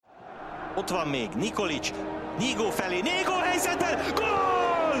Ott van még Nikolic, Nyígó felé, Nyígó helyzetben,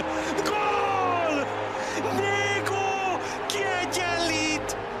 gól! Gól! Nyígó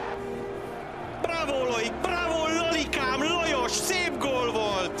kiegyenlít! Bravo Loik, bravo Lolikám, Lajos, szép gól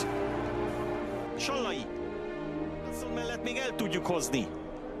volt! Sallai, Hudson mellett még el tudjuk hozni.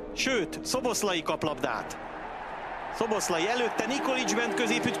 Sőt, Szoboszlai kap labdát. Szoboszlai előtte, Nikolic bent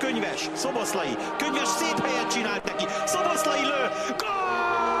középütt, Könyves. Szoboszlai, Könyves szép helyet csinált neki. Szoboszlai lő, gól!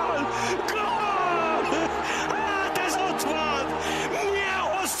 Gól! Hát ez ott van! Milyen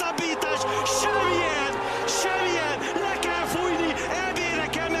hosszabbítás! Semmilyen! Semmilyen! Le kell fújni, EB-re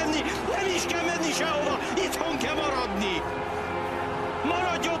kell menni, nem is kell menni sehova, itthon kell maradni!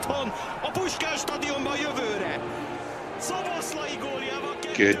 Maradj otthon, a Puskás stadionban jövőre! Szoboszlai góljával...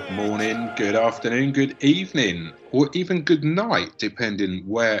 Good morning, good afternoon, good evening, or even good night, depending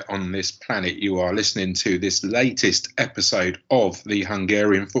where on this planet you are listening to this latest episode of the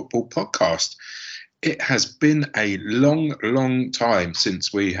Hungarian Football Podcast. It has been a long time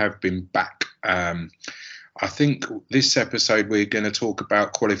since we have been back. I think this episode we're going to talk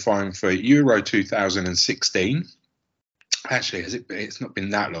about qualifying for Euro 2016. Actually, it's not been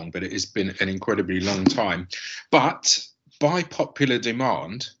that long, but it has been an incredibly long time. But by popular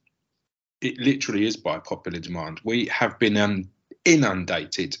demand, it literally is by popular demand, we have been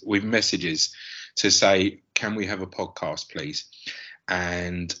inundated with messages to say, can we have a podcast, please?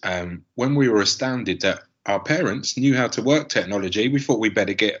 And when we were astounded that our parents knew how to work technology, we thought we'd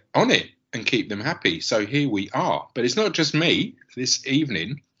better get on it and keep them happy. So here we are. But it's not just me. This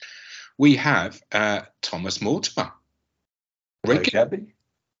evening, we have Thomas Mortimer. Hello, Gabby.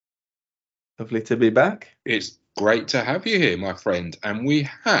 Lovely to be back. It's great to have you here, my friend. And we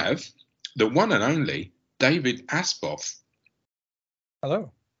have the one and only David Asboff.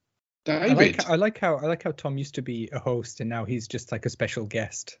 Hello. David. I like how Tom used to be a host and now he's just like a special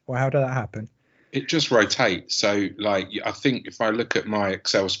guest. Well, how did that happen? It just rotates. So, like, I think if I look at my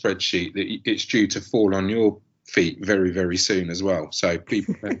Excel spreadsheet, it's due to fall on your feet very, very soon as well. So,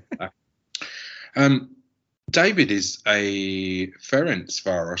 people. David is a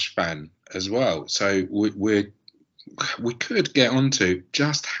Ferencváros fan as well. So we could get onto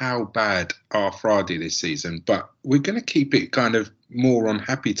just how bad our Friday this season, but we're going to keep it kind of more on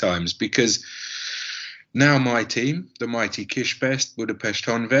happy times because now my team, the mighty Kispest Budapest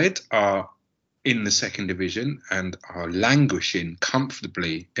Honvéd, are in the second division and are languishing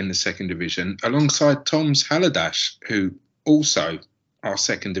comfortably in the second division alongside Tom's Haladas, who also are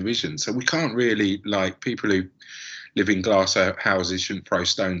second division. So we can't really, like, people who live in glass houses shouldn't throw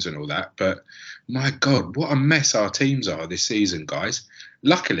stones and all that. But my God, what a mess our teams are this season, guys.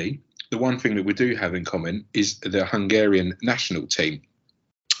 Luckily, the one thing that we do have in common is the Hungarian national team.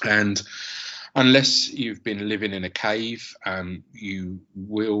 And unless you've been living in a cave, you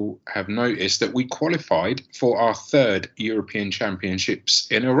will have noticed that we qualified for our third European Championships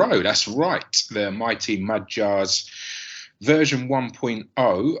in a row. That's right. The mighty Magyars version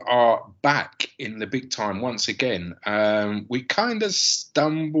 1.0 are back in the big time once again. We kind of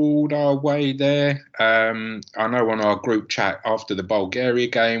stumbled our way there. I know on our group chat after the Bulgaria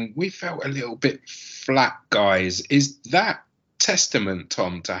game, we felt a little bit flat, guys. Is that testament,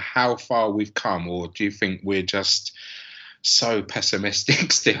 Tom, to how far we've come, or do you think we're just so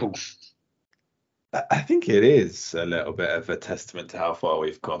pessimistic still? I think it is a little bit of a testament to how far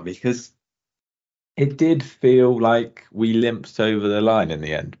we've come, because it did feel like we limped over the line in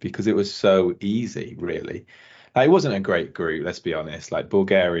the end because it was so easy, really. Like, it wasn't a great group, let's be honest. Like,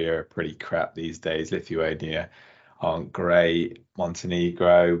 Bulgaria are pretty crap these days. Lithuania aren't great.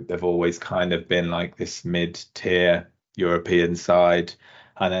 Montenegro, they've always kind of been like this mid-tier European side.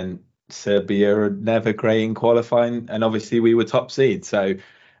 And then Serbia are never great in qualifying. And obviously we were top seed. So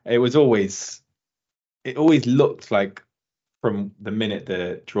it always looked like, from the minute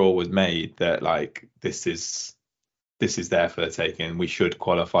the draw was made, that like this is there for the taking. We should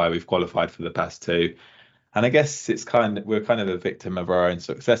qualify. We've qualified for the past two, and I guess we're kind of a victim of our own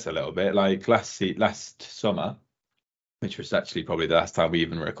success a little bit. Like last summer, which was actually probably the last time we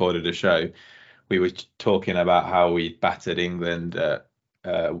even recorded a show, we were talking about how we'd battered England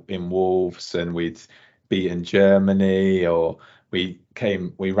in Wolves and we'd beaten Germany, or we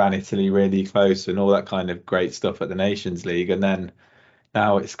ran Italy really close and all that kind of great stuff at the Nations League. And then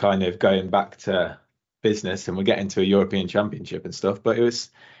now it's kind of going back to business and we're getting to a European Championship and stuff. But it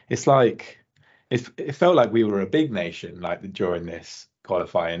felt like we were a big nation like during this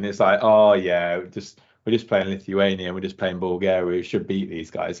qualifying. It's like, oh yeah, we're just playing Lithuania, we're just playing Bulgaria, we should beat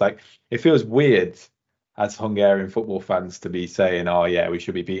these guys. Like, it feels weird as Hungarian football fans to be saying, oh yeah, we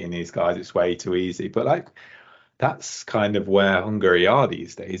should be beating these guys, it's way too easy. But like, that's kind of where Hungary are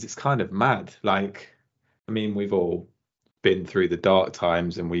these days. It's kind of mad. Like, I mean, we've all been through the dark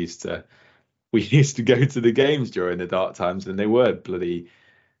times, and we used to go to the games during the dark times, and they were bloody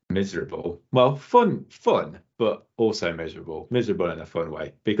miserable. Well, fun, but also miserable. Miserable in a fun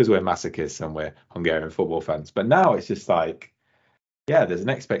way because we're masochists and we're Hungarian football fans. But now it's just like, yeah, there's an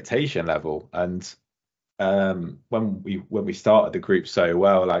expectation level, and when we started the group so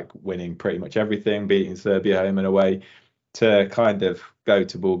well, like winning pretty much everything, beating Serbia home and away, to kind of go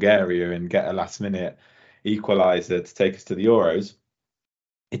to Bulgaria and get a last minute equaliser to take us to the Euros,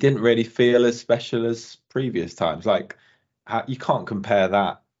 it didn't really feel as special as previous times. Like, you can't compare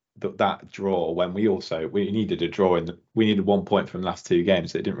that draw when we needed a draw we needed 1 point from the last two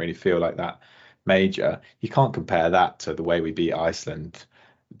games. So it didn't really feel like that major. You can't compare that to the way we beat Iceland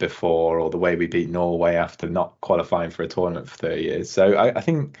before, or the way we beat Norway after not qualifying for a tournament for 30 years. So I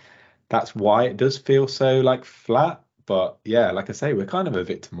think that's why it does feel so like flat. But yeah, like I say, we're kind of a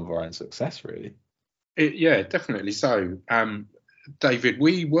victim of our own success, really. Yeah, definitely so. David,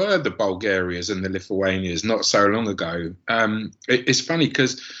 we were the Bulgarians and the Lithuanians not so long ago. It's funny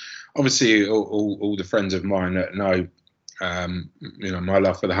because obviously all the friends of mine that know, my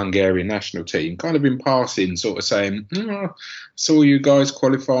love for the Hungarian national team, kind of in passing, sort of saying, saw you guys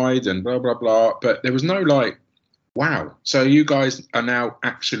qualified and blah, blah, blah. But there was no like, wow. So you guys are now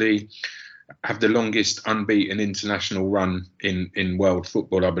actually have the longest unbeaten international run in world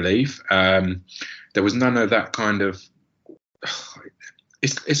football, I believe. There was none of that kind of.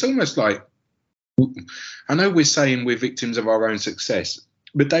 It's almost like, I know we're saying we're victims of our own success,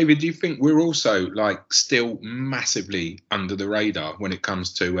 but David, do you think we're also like still massively under the radar when it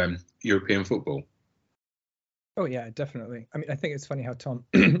comes to European football? Oh yeah, definitely. I mean, I think it's funny how Tom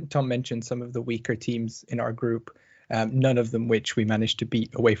Tom mentioned some of the weaker teams in our group, none of them which we managed to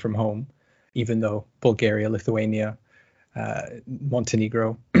beat away from home, even though Bulgaria, Lithuania,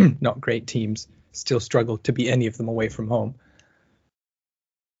 Montenegro, not great teams, still struggled to beat any of them away from home.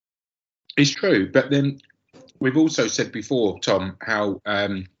 It's true, but then we've also said before, Tom, how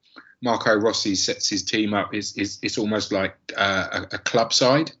Marco Rossi sets his team up. It's almost like a club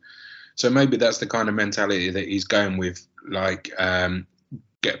side. So maybe that's the kind of mentality that he's going with, like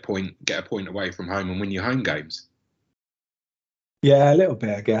get a point away from home and win your home games. Yeah, a little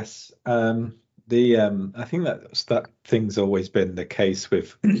bit, I guess. I think that thing's always been the case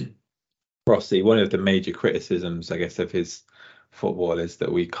with Rossi. One of the major criticisms, I guess, of his football is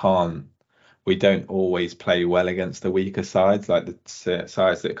that we don't always play well against the weaker sides, like the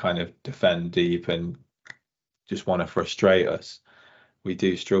sides that kind of defend deep and just want to frustrate us. We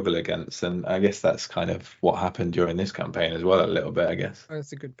do struggle against, and I guess that's kind of what happened during this campaign as well, a little bit, I guess. Oh,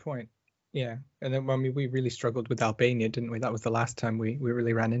 that's a good point. Yeah, and then we really struggled with Albania, didn't we? That was the last time we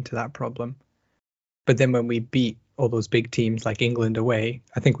really ran into that problem. But then when we beat all those big teams like England away,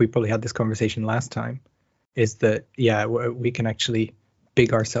 I think we probably had this conversation last time, is that, yeah, we can actually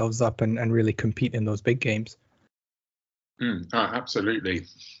big ourselves up and really compete in those big games. Absolutely.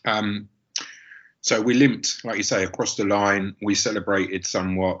 So we limped, like you say, across the line. We celebrated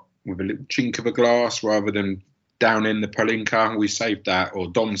somewhat with a little chink of a glass rather than down in the Palinka. We saved that, or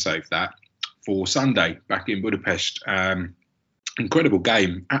Dom saved that, for Sunday back in Budapest. Incredible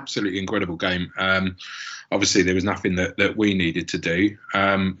game, absolutely incredible game. Obviously, there was nothing that we needed to do.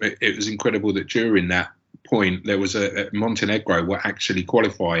 It was incredible that during that point, there was a Montenegro were actually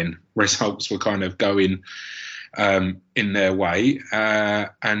qualifying. Results were kind of going in their way,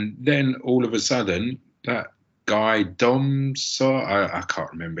 and then all of a sudden, that guy Dom, I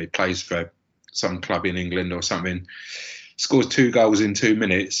can't remember, he plays for some club in England or something, scores 2 goals in 2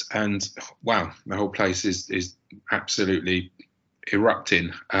 minutes, and wow, the whole place is absolutely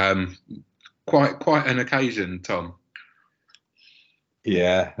erupting. Quite an occasion, Tom.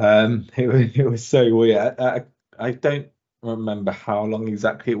 Yeah, it was so weird. I don't remember how long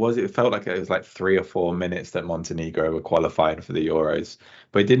exactly it was. It felt like it was like 3 or 4 minutes that Montenegro were qualifying for the Euros,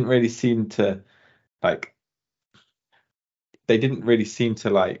 but it didn't really seem to like. They didn't really seem to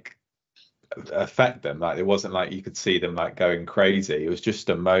like affect them. Like, it wasn't like you could see them like going crazy. It was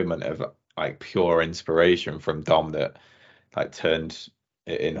just a moment of like pure inspiration from Dom that like turned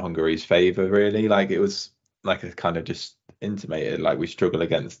it in Hungary's favour, really. Like, it was like a kind of just intimated like we struggle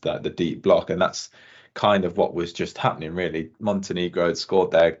against the deep block, and that's kind of what was just happening, really. Montenegro had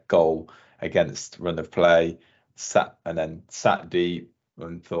scored their goal against run of play, sat deep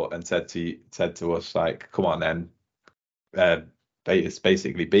and said to us like, come on then,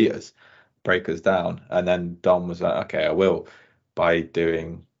 basically beat us, break us down. And then Dom was like, okay, I will, by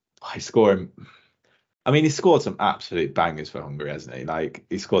scoring I mean, he scored some absolute bangers for Hungary, hasn't he? Like,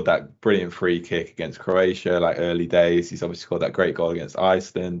 he scored that brilliant free kick against Croatia, like early days. He's obviously scored that great goal against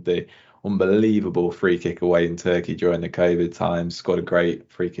Iceland, the unbelievable free kick away in Turkey during the COVID times. Scored a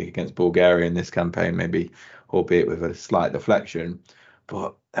great free kick against Bulgaria in this campaign, maybe, albeit with a slight deflection.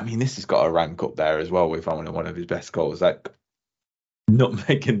 But I mean, this has got to rank up there as well with one of his best goals. Like, not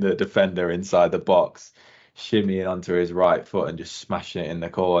making the defender inside the box, shimmying onto his right foot and just smashing it in the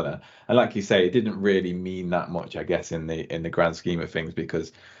corner. And like you say, it didn't really mean that much, I guess, in the grand scheme of things,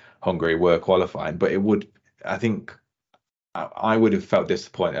 because Hungary were qualifying. But it would, I think, I would have felt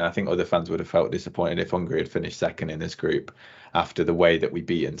disappointed. I think other fans would have felt disappointed if Hungary had finished second in this group after the way that we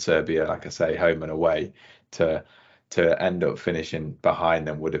beat in Serbia, like I say, home and away. To end up finishing behind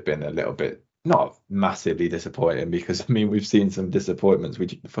them would have been a little bit, not massively disappointing, because I mean, we've seen some disappointments.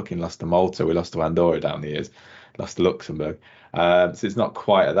 We fucking lost to Malta, we lost to Andorra down the years, lost to Luxembourg. So it's not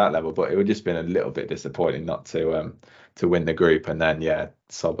quite at that level, but it would just been a little bit disappointing not to win the group. And then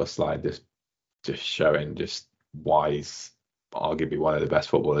Szoboszlai just showing just why he's arguably one of the best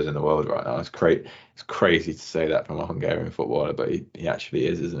footballers in the world right now. It's crazy to say that from a Hungarian footballer, but he actually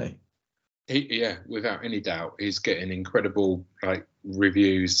is, isn't he? Yeah, without any doubt, he's getting incredible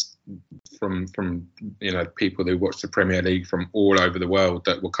reviews from people who watch the Premier League from all over the world,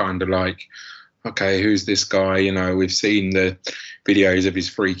 that were kind of like, okay, who's this guy? We've seen the videos of his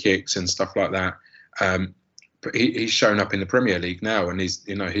free kicks and stuff like that. But he's shown up in the Premier League now, and his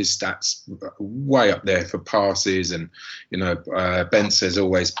stats way up there for passes, and Ben's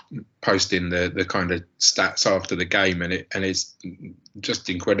always posting the kind of stats after the game, and it's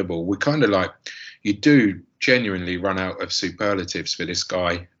just incredible. We kind of you do genuinely run out of superlatives for this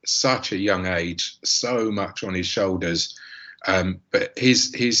guy. Such a young age, so much on his shoulders, but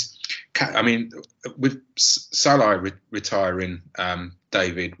I mean, with Salah retiring,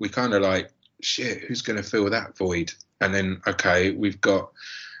 David, we kind of shit, who's going to fill that void? And then, okay, we've got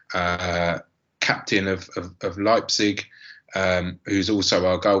captain of Leipzig, who's also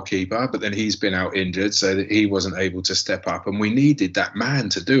our goalkeeper, but then he's been out injured, so that he wasn't able to step up, and we needed that man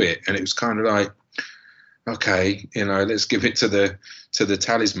to do it. And it was kind of okay, let's give it to the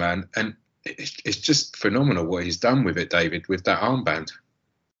talisman. And it's just phenomenal what he's done with it, David, with that armband.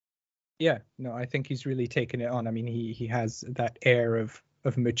 Yeah, no, I think he's really taken it on. I mean, he has that air of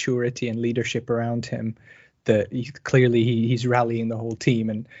maturity and leadership around him, that he's rallying the whole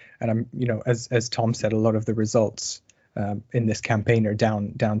team, and I'm as Tom said, a lot of the results in this campaign are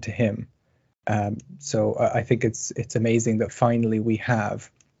down to him. So I think it's amazing that finally we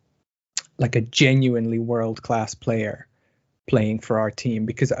have a genuinely world-class player playing for our team,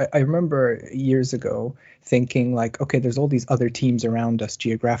 because I remember years ago thinking okay, there's all these other teams around us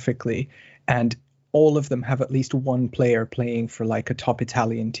geographically, and all of them have at least one player playing for a top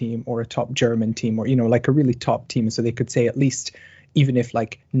Italian team or a top German team, or a really top team. So they could say, at least, even if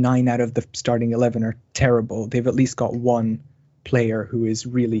 9 out of the starting 11 are terrible, they've at least got one player who is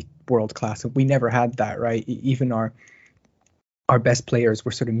really world class. And we never had that, right? Even our best players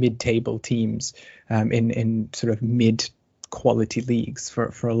were sort of mid-table teams in sort of mid-quality leagues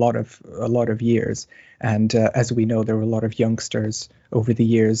for a lot of years. And as we know, there were a lot of youngsters over the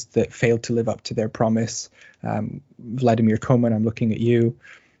years that failed to live up to their promise. Vladimir Koman, I'm looking at you.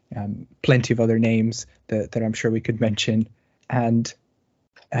 Plenty of other names that I'm sure we could mention. And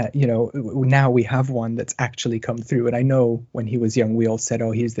now we have one that's actually come through. And I know when he was young, we all said,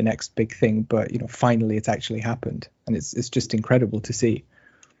 oh, he's the next big thing. But finally, it's actually happened, and it's just incredible to see.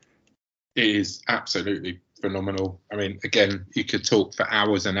 It is absolutely phenomenal. I mean, again, you could talk for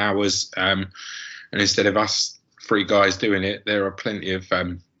hours and hours, and instead of us three guys doing it, there are plenty of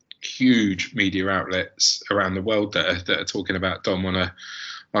huge media outlets around the world that are talking about Dom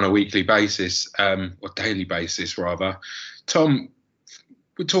on a weekly basis, or daily basis rather. Tom,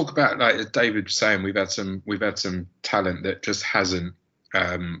 we talk about, as David was saying, we've had some talent that just hasn't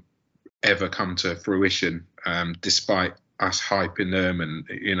ever come to fruition, despite us hyping them, and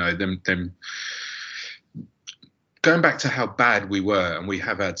them going back to how bad we were. And we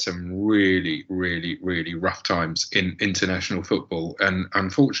have had some really, really, really rough times in international football, and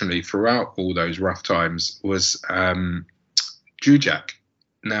unfortunately throughout all those rough times was Dujak.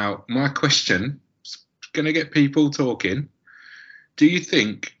 Now, my question is going to get people talking. Do you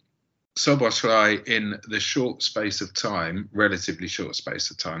think Szoboszlai, in the relatively short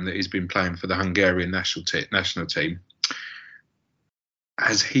space of time that he's been playing for the Hungarian national team,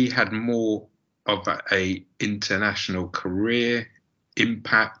 has he had more of a international career,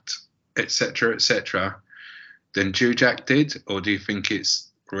 impact, etc., than Dujak did? Or do you think it's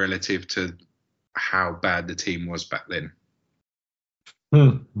relative to how bad the team was back then?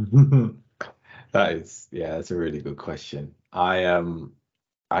 That's a really good question.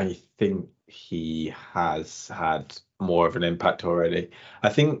 I think he has had more of an impact already. I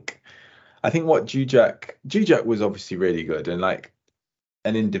think what Jujak was obviously really good and like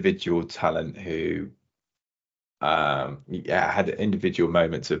an individual talent who had individual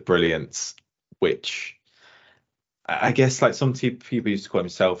moments of brilliance, which I guess like some people used to call him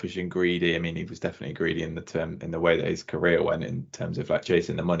selfish and greedy. I mean, he was definitely greedy in the way that his career went in terms of like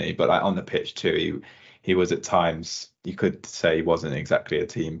chasing the money, but like on the pitch too, he was at times you could say he wasn't exactly a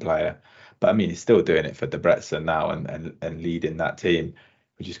team player, but I mean he's still doing it for Debrecen now and leading that team,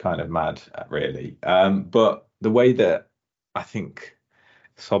 which is kind of mad, really. But the way that I think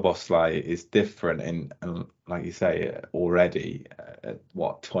Soboslai is different and like you say already at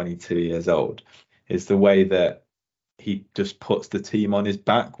what 22 years old is the way that he just puts the team on his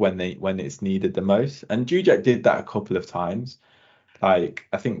back when it's needed the most. And Jujek did that a couple of times. Like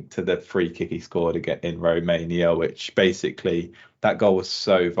I think to the free kick he scored again in Romania, which basically that goal was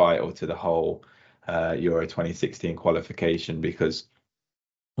so vital to the whole Euro 2016 qualification because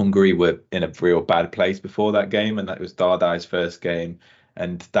Hungary were in a real bad place before that game, and that was Dardai's first game.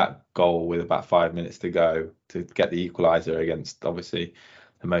 And that goal with about 5 minutes to go to get the equaliser against obviously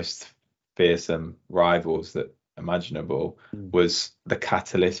the most fearsome rivals that imaginable was the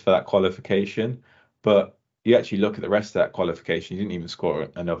catalyst for that qualification. But you actually look at the rest of that qualification, he didn't even score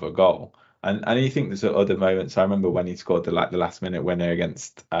another goal. And you think there's other moments. I remember when he scored the last minute winner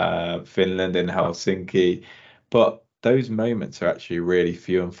against Finland in Helsinki, but those moments are actually really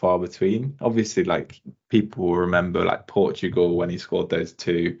few and far between. Obviously, like people will remember like Portugal when he scored those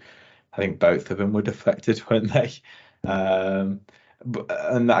two. I think both of them were deflected, weren't they? And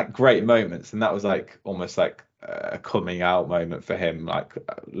that great moments, and that was like almost like a coming out moment for him. Like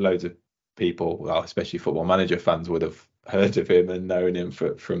loads of people, well, especially Football Manager fans, would have heard of him and known him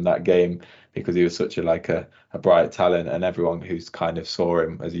from that game because he was such a bright talent, and everyone who's kind of saw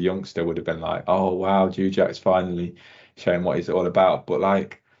him as a youngster would have been like, oh wow, Jujak's finally showing what he's all about. But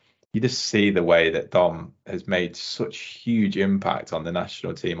like you just see the way that Dom has made such huge impact on the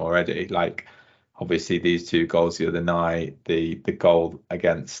national team already. Like obviously these two goals the other night, the goal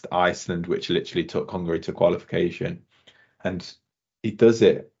against Iceland, which literally took Hungary to qualification, and he does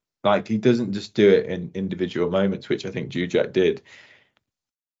it like he doesn't just do it in individual moments, which I think Jujak did.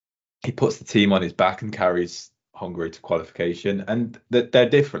 He puts the team on his back and carries Hungary to qualification, and they're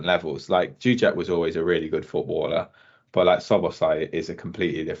different levels. Like Jujak was always a really good footballer, but like Szoboszlai is a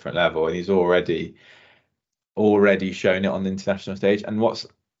completely different level, and he's already shown it on the international stage. And what's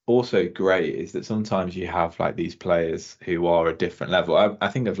also great is that sometimes you have like these players who are a different level. I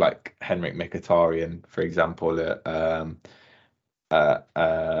think of like Henrik Mkhitaryan, for example,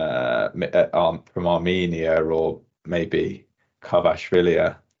 from Armenia, or maybe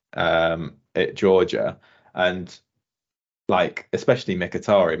Kavashvili at Georgia, and like especially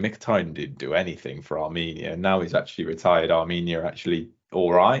Mkhitaryan didn't do anything for Armenia. Now he's actually retired. Armenia are actually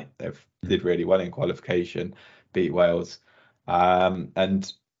all right. They've did really well in qualification, beat Wales,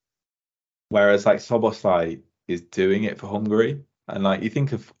 and whereas like Szoboszlai is doing it for Hungary, and like you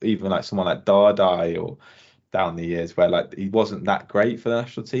think of even like someone like Dardai or down the years where like he wasn't that great for the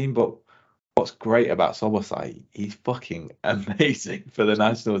national team, but what's great about Szoboszlai, he's fucking amazing for the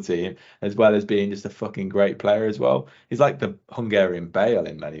national team, as well as being just a fucking great player as well. He's like the Hungarian Bale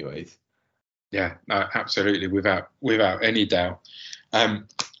in many ways. Yeah, no, absolutely, without any doubt.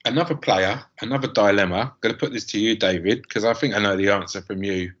 Another player, another dilemma. I'm going to put this to you, David, because I think I know the answer from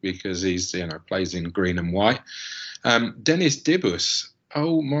you because he's plays in green and white. Dennis Dibus.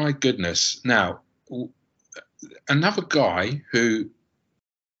 Oh my goodness! Now, another guy who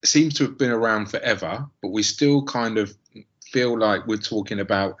seems to have been around forever, but we still kind of feel like we're talking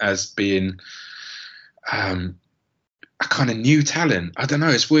about as being a kind of new talent. I don't know.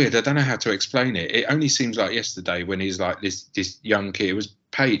 It's weird. I don't know how to explain it. It only seems like yesterday when he's like this young kid. It was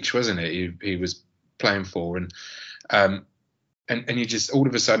Page, wasn't it? He was playing for, and you just all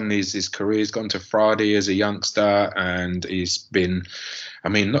of a sudden his career's gone to Friday as a youngster, and he's been. I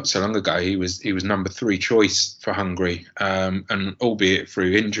mean, not so long ago he was number 3 choice for Hungary, and albeit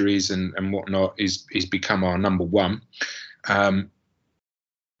through injuries and whatnot, he's become our number 1.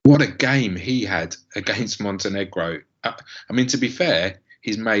 What a game he had against Montenegro. I mean, to be fair,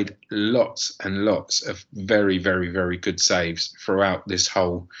 he's made lots and lots of very, very, very good saves throughout this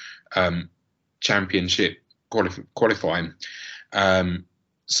whole championship qualifying.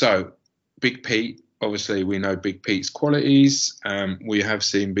 So, Big Pete, obviously we know Big Pete's qualities. We have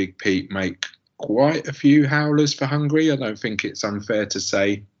seen Big Pete make quite a few howlers for Hungary. I don't think it's unfair to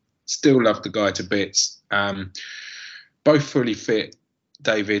say. Still love the guy to bits. Both fully fit.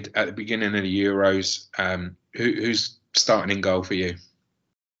 David, at the beginning of the Euros, who's starting in goal for you?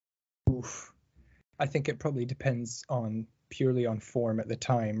 Oof. I think it probably depends purely on form at the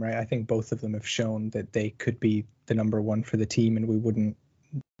time, right? I think both of them have shown that they could be the number one for the team, and we wouldn't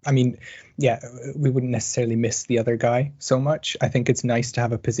necessarily miss the other guy so much. I think it's nice to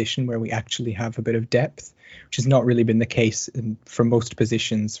have a position where we actually have a bit of depth, which has not really been the case for most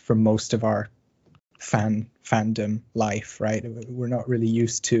positions for most of our fandom life, right? We're not really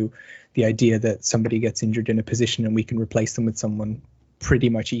used to the idea that somebody gets injured in a position and we can replace them with someone pretty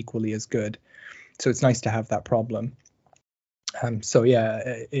much equally as good. So it's nice to have that problem. I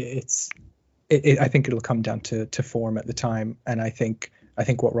think it'll come down to form at the time, and I think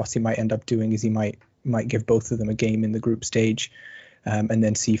what Rossi might end up doing is he might give both of them a game in the group stage, and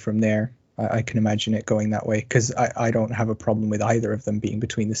then see from there. I can imagine it going that way, because I don't have a problem with either of them being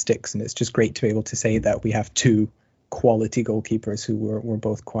between the sticks, and it's just great to be able to say that we have two quality goalkeepers who we're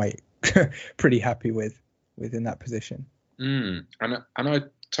both quite pretty happy with in that position. And I know,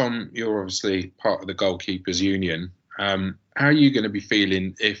 Tom, you're obviously part of the goalkeepers union. How are you going to be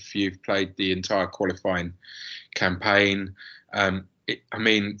feeling if you've played the entire qualifying campaign?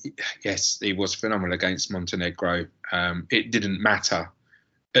 Yes, he was phenomenal against Montenegro. It didn't matter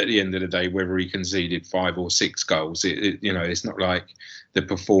at the end of the day whether he conceded 5 or 6 goals. It's not like the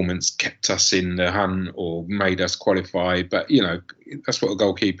performance kept us in the hunt or made us qualify. But that's what a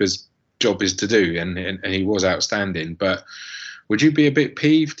goalkeeper's job is to do, and he was outstanding. But would you be a bit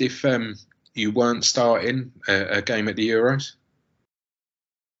peeved if you weren't starting a game at the Euros?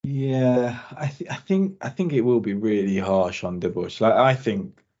 Yeah, I think it will be really harsh on Debush. Like, I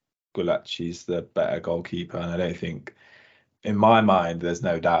think Gulacsi's the better goalkeeper, and I don't think, in my mind, there's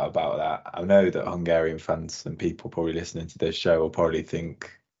no doubt about that. I know that Hungarian fans and people probably listening to this show will probably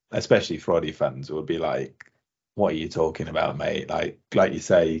think, especially Frodi fans, will be like, "What are you talking about, mate?" Like you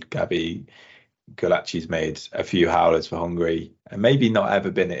say, Gabby, Gulacsi's made a few howlers for Hungary, and maybe not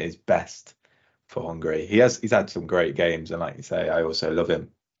ever been at his best for Hungary. He's had some great games, and like you say, I also love him.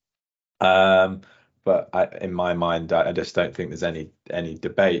 But in my mind, I just don't think there's any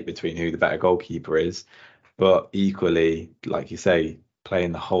debate between who the better goalkeeper is. But equally, like you say,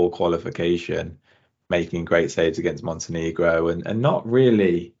 playing the whole qualification, making great saves against Montenegro, and not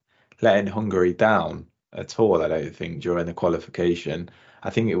really letting Hungary down at all, I don't think, during the qualification. I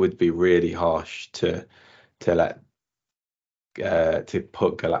think it would be really harsh to put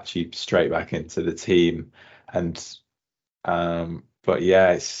Gulacsi straight back into the team. But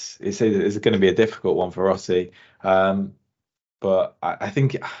yeah, it's going to be a difficult one for Rossi. But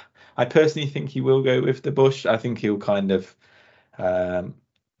I personally think he will go with Debush. I think he'll kind of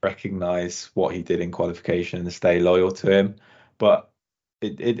recognise what he did in qualification and stay loyal to him. But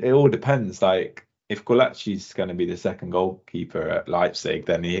it all depends. Like, if Gulacsi's going to be the second goalkeeper at Leipzig,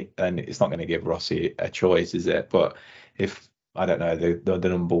 then it's not going to give Rossi a choice, is it? But if, I don't know, the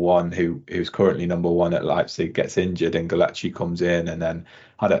number one who's currently number one at Leipzig gets injured and Gulacsi comes in, and then,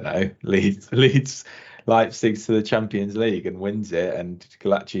 I don't know, leads Leipzig to the Champions League and wins it, and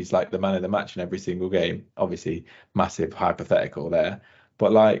Gulacsi's like the man of the match in every single game. Obviously, massive hypothetical there.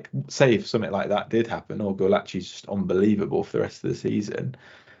 But like, say if something like that did happen, or Gulacsi's just unbelievable for the rest of the season,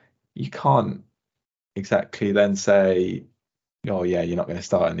 you can't exactly then say, oh yeah, you're not going to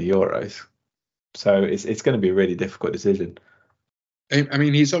start in the Euros. So it's going to be a really difficult decision. I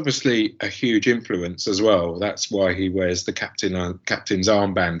mean, he's obviously a huge influence as well. That's why he wears the captain's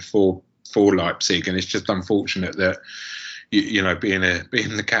armband for Leipzig, and it's just unfortunate that being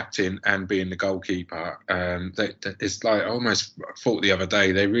the captain and being the goalkeeper, it's like, I almost thought the other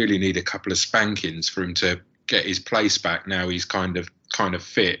day they really need a couple of spankings for him to get his place back. Now he's kind of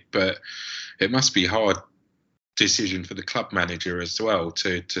fit, but it must be a hard decision for the club manager as well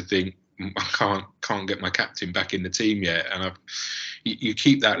to think, I can't get my captain back in the team yet, and you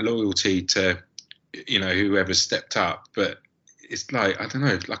keep that loyalty to whoever stepped up, but it's like, I don't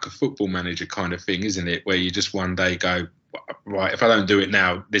know, like a football manager kind of thing, isn't it? Where you just one day go, right, if I don't do it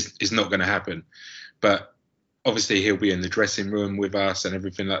now, this is not going to happen. But obviously he'll be in the dressing room with us and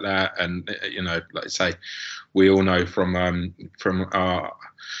everything like that, and like I say, we all know from our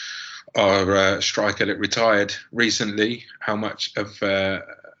striker that retired recently how much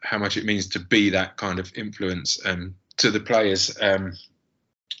it means to be that kind of influence to the players that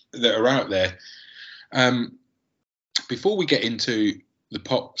are out there. Before we get into the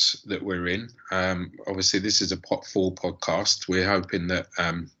pots that we're in, obviously this is a pot 4 podcast. We're hoping that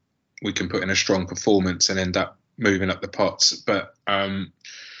we can put in a strong performance and end up moving up the pots. But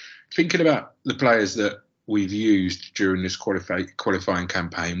thinking about the players that we've used during this qualifying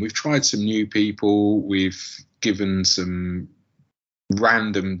campaign, we've tried some new people. We've given some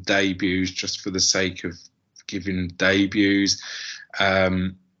random debuts just for the sake of giving debuts.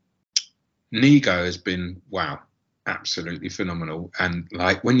 Nigo has been, wow, absolutely phenomenal. And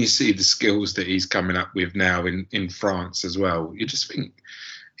like when you see the skills that he's coming up with now in France as well, you just think,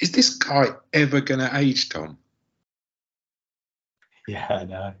 is this guy ever going to age, Tom? Yeah, I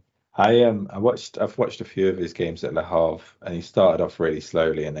know. I've watched a few of his games at Le Havre, and he started off really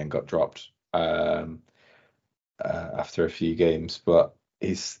slowly and then got dropped after a few games, but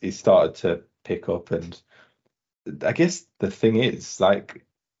he's started to pick up. And I guess the thing is, like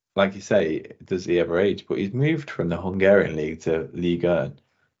you say, does he ever age? But he's moved from the Hungarian league to Ligue 1,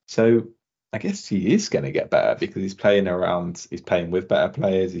 so I guess he is going to get better because he's playing with better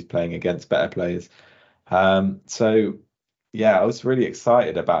players, he's playing against better players. So yeah, I was really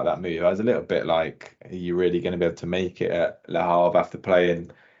excited about that move. I was a little bit like, are you really going to be able to make it at Le Havre after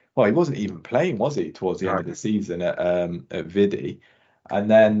playing? Well, he wasn't even playing, was he, towards the end of the season at Vidi?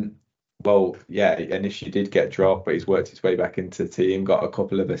 And then, well, yeah, initially did get dropped, but he's worked his way back into the team, got a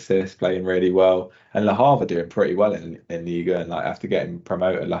couple of assists, playing really well. And Le Havre are doing pretty well in Liga, and like after getting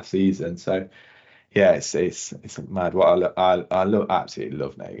promoted last season. So yeah, it's mad. Absolutely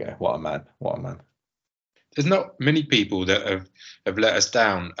love Nego. What a man! What a man! There's not many people that have let us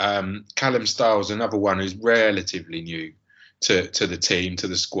down. Callum Styles, another one who's relatively new to the team, to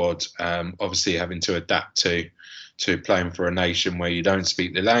the squad. Obviously, having to adapt to playing for a nation where you don't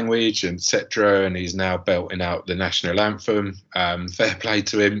speak the language, etc. And he's now belting out the national anthem. Fair play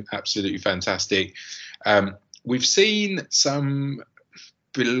to him, absolutely fantastic. We've seen some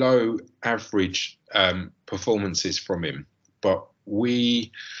below average performances from him, but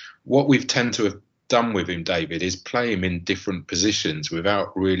what we've tend to have done with him, David, is play him in different positions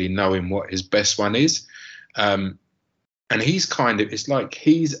without really knowing what his best one is. And he's it's like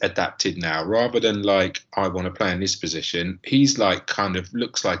he's adapted now, rather than like, I want to play in this position. He's like kind of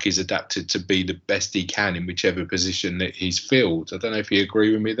looks like he's adapted to be the best he can in whichever position that he's filled. I don't know if you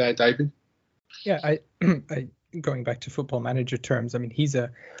agree with me there, David. Yeah, I going back to Football Manager terms, I mean, he's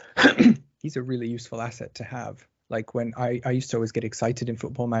a really useful asset to have. Like when I used to always get excited in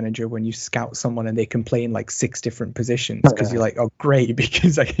Football Manager when you scout someone and they can play in like 6 different positions, because you're like, oh great,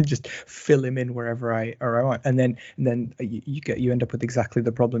 because I can just fill him in wherever I want. And then you end up with exactly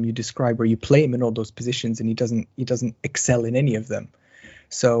the problem you describe, where you play him in all those positions and he doesn't excel in any of them.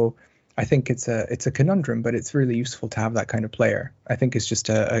 So I think it's a conundrum, but it's really useful to have that kind of player. I think it's just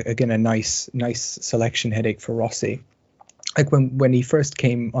a nice selection headache for Rossi. Like when he first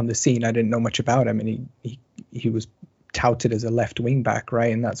came on the scene, I didn't know much about him, and he was touted as a left wing back,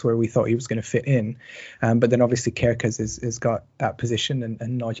 right? And that's where we thought he was going to fit in. But then obviously Kerkez has got that position,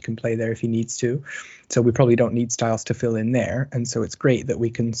 and Nodge can play there if he needs to. So we probably don't need Styles to fill in there. And so it's great that we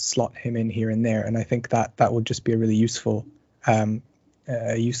can slot him in here and there. And I think that will just be a really useful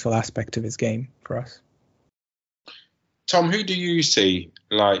aspect of his game for us. Tom, who do you see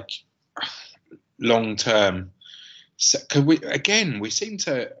like long term? So, we seem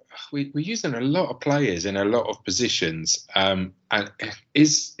to we're using a lot of players in a lot of positions. And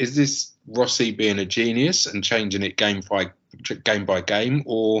is this Rossi being a genius and changing it game by game,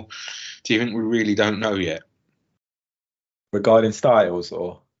 or do you think we really don't know yet? Regarding Styles,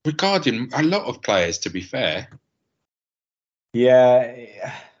 or regarding a lot of players, to be fair. Yeah,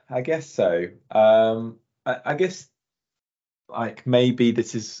 I guess so. I guess like maybe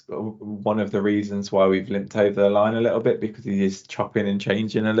this is one of the reasons why we've limped over the line a little bit, because he is chopping and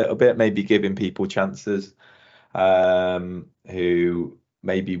changing a little bit, maybe giving people chances who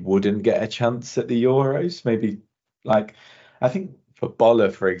maybe wouldn't get a chance at the Euros. Maybe like, I think for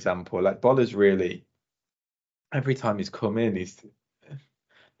Bolla, for example, like Bolla's really, every time he's come in, he's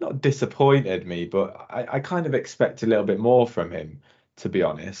not disappointed me, but I kind of expect a little bit more from him, to be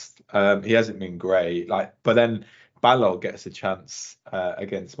honest. He hasn't been great, but then Balog gets a chance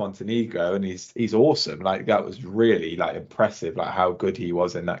against Montenegro, and he's awesome. Like that was really like impressive, like how good he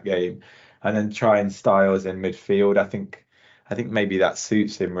was in that game. And then trying Styles in midfield, I think maybe that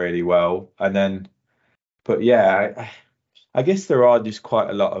suits him really well. And then, but yeah, I guess there are just quite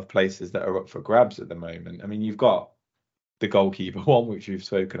a lot of places that are up for grabs at the moment. I mean, you've got the goalkeeper one, which we've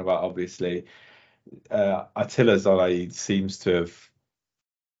spoken about, obviously. Attila Zolai seems to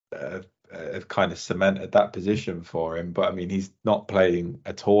have kind of cemented that position for him, but I mean, he's not playing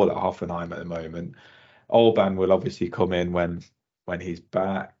at all at Hoffenheim at the moment. Orban will obviously come in when he's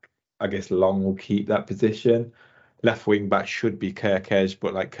back. I guess Long will keep that position. Left wing back should be Kerkez,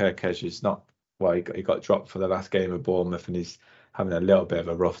 but like Kerkez is not. Well, he got dropped for the last game of Bournemouth, and he's having a little bit of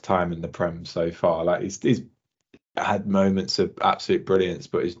a rough time in the Prem so far. Like he's had moments of absolute brilliance,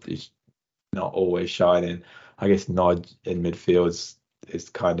 but he's not always shining. I guess Nod in midfield's is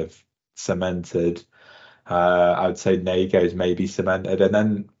kind of cemented. I would say Nego's maybe cemented, and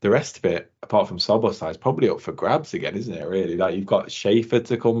then the rest of it, apart from Szoboszlai, is probably up for grabs again, isn't it? Really, like you've got Schaefer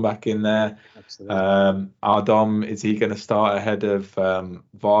to come back in there. Absolutely. Ardom, is he going to start ahead of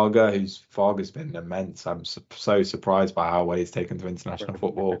Varga? Varga's been immense. I'm so surprised by how well he's taken to international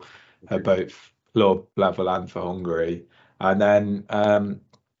football at both club level and for Hungary. And then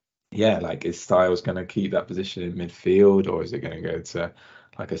like is Styles going to keep that position in midfield, or is it going to go to,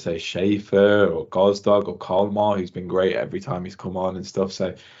 like I say, Schaefer or Gosdog or Kolmar, who's been great every time he's come on and stuff?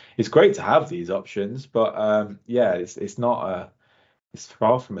 So it's great to have these options, but it's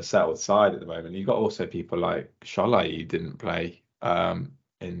far from a settled side at the moment. You've got also people like Sholai who didn't play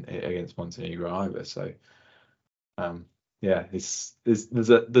in against Montenegro either. So there's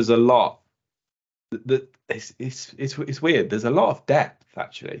a lot. It's weird. There's a lot of depth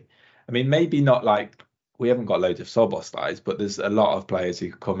actually. I mean, maybe not like we haven't got loads of Szoboszlais, but there's a lot of players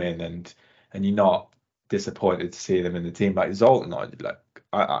who come in and you're not disappointed to see them in the team. Like Zoltan, like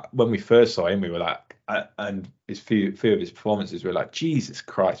when we first saw him, we were like, and his few of his performances were like, Jesus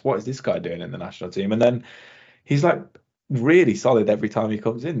Christ, what is this guy doing in the national team? And then he's like really solid every time he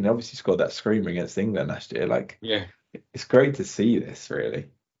comes in. And obviously scored that screamer against England last year. Like, Yeah, it's great to see this, really.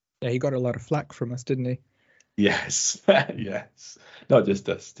 Yeah, he got a lot of flack from us, didn't he? Yes, yes. Not just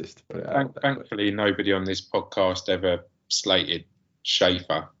us, just to put it out there. Thankfully, nobody on this podcast ever slated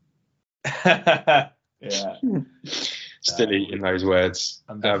Schaefer. Yeah. Still eating those words.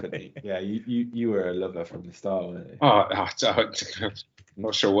 I'm definitely. You were a lover from the start, weren't you? I'm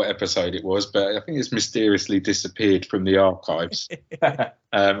not sure what episode it was, but I think it's mysteriously disappeared from the archives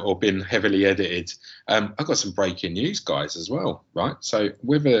or been heavily edited. I've got some breaking news, guys, as well, right? So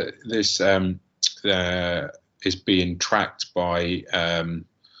whether this is being tracked by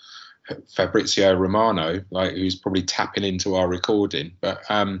Fabrizio Romano, like who's probably tapping into our recording, but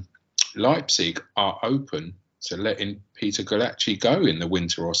Leipzig are open to letting Peter Gulacsi go in the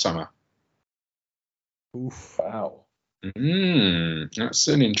winter or summer. Oof, wow. That's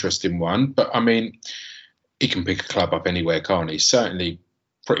an interesting one. But I mean, he can pick a club up anywhere, can't he? Certainly,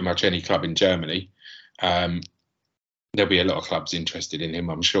 pretty much any club in Germany. There'll be a lot of clubs interested in him,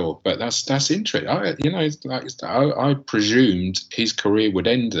 I'm sure. But that's interesting. I presumed his career would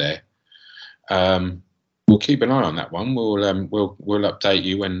end there. We'll keep an eye on that one. We'll update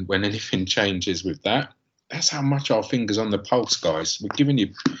you when anything changes with that. That's how much our fingers on the pulse, guys. We're giving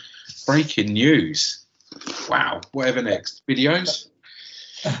you breaking news. Wow. Whatever next. Videos?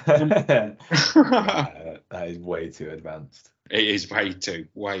 That is way too advanced. It is way too.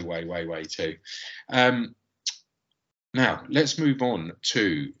 Way too. Now, let's move on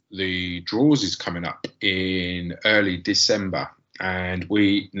to the draws is coming up in early December. And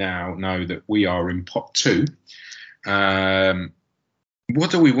we now know that we are in pot 2. What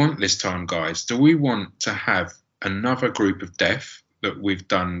do we want this time, guys? Do we want to have another group of death that we've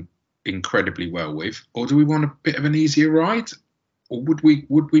done incredibly well with, or do we want a bit of an easier ride, or would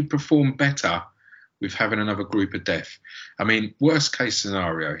we perform better with having another group of death? I mean, worst case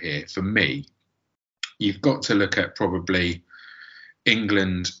scenario here for me, you've got to look at probably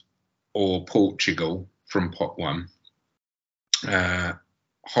England or Portugal from pot 1,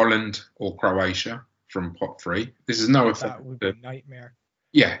 Holland or Croatia from pot 3. This is no offense. That would be a nightmare.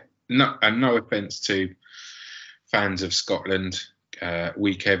 Yeah, no offense to fans of Scotland,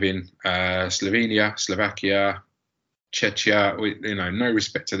 Kevin, Slovenia, Slovakia, Czechia. No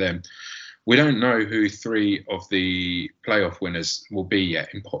respect to them. We don't know who 3 of the playoff winners will be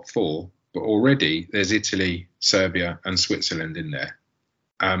yet in pot 4, but already there's Italy, Serbia, and Switzerland in there.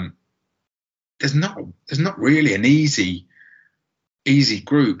 There's not really an easy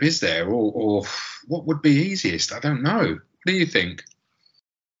group, is there? Or what would be easiest? I don't know. What do you think?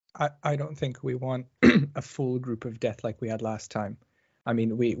 I don't think we want a full group of death like we had last time. I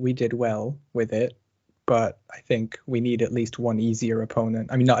mean, we did well with it, but I think we need at least one easier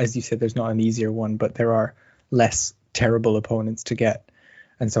opponent. I mean, not as you said, there's not an easier one, but there are less terrible opponents to get.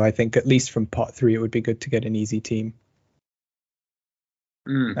 And so I think at least from pot 3, it would be good to get an easy team.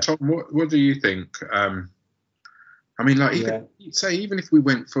 Tom, what do you think? I mean, like, even if we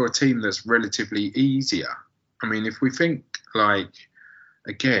went for a team that's relatively easier, I mean, if we think like,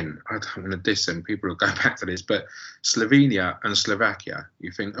 again, I don't want to diss them, people will go back to this, but Slovenia and Slovakia,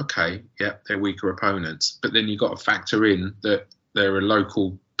 you think, okay, yeah, they're weaker opponents, but then you've got to factor in that they're a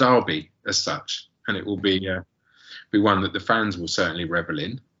local derby as such, and it will be one that the fans will certainly revel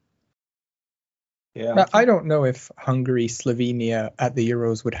in. Yeah, now, I don't know if Hungary, Slovenia at the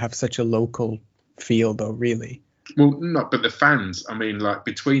Euros would have such a local feel, though, really. Well, not, but the fans, I mean, like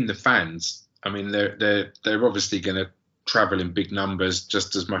between the fans, I mean, they're obviously going to travel in big numbers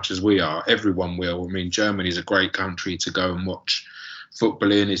just as much as we are. Everyone will. I mean, Germany's a great country to go and watch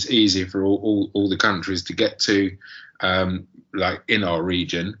football in. It's easy for all the countries to get to, like in our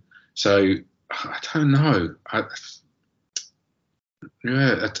region. So I don't know. I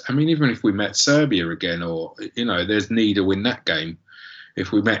mean, even if we met Serbia again, or there's need to win that game.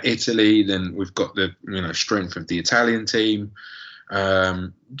 If we met Italy, then we've got the strength of the Italian team.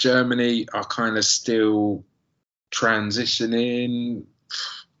 Germany are kind of still transitioning,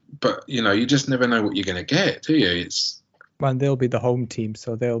 but you just never know what you're going to get, do you? Well, they'll be the home team,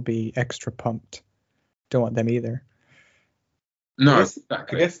 so they'll be extra pumped. Don't want them either. No, I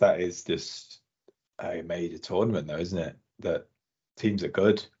guess that is just a major tournament, though, isn't it? That teams are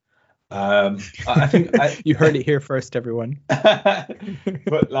good. I think you heard it here first, everyone.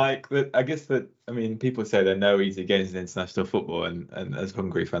 But I guess that, I mean, people say there are no easy games in international football, and as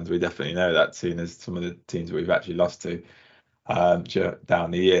Hungary fans, we definitely know that, seeing as some of the teams that we've actually lost to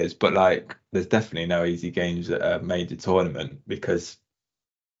down the years. But there's definitely no easy games at a major tournament, because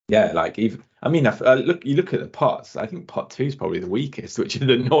even, I mean, you look at the pots. I think pot 2 is probably the weakest, which is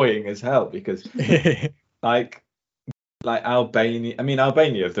annoying as hell, because Albania. I mean,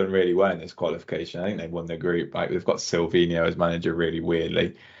 Albania have done really well in this qualification. I think they won the group. They've got Silvino as manager, really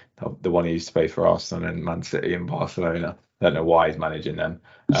weirdly, the one who used to play for Arsenal and Man City and Barcelona. I don't know why he's managing them,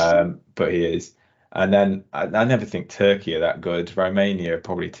 but he is. And then I never think Turkey are that good. Romania are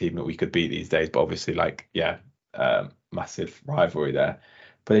probably a team that we could beat these days, but obviously, massive rivalry there.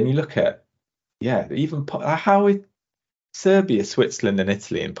 But then you look at, even how is Serbia, Switzerland, and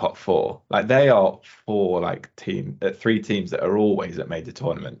Italy in pot 4? They are 3 teams that are always at major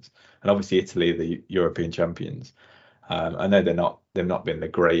tournaments, and obviously Italy, the European champions. I know they've not been the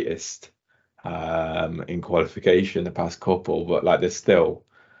greatest in qualification the past couple, but they're still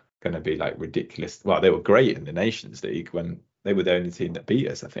going to be ridiculous. Well, they were great in the Nations League when they were the only team that beat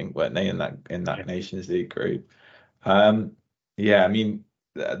us, I think, weren't they, in that Nations League group? I mean,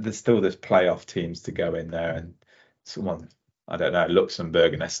 there's still this playoff teams to go in there, and someone, I don't know,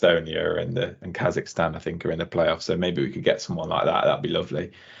 Luxembourg and Estonia and Kazakhstan, I think, are in the playoffs. So maybe we could get someone like that. That'd be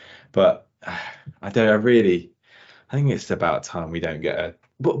lovely. But I think it's about time we don't get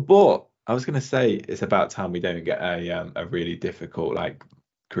but I was going to say it's about time we don't get a really difficult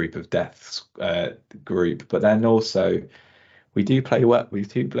group of deaths group. But then also we do play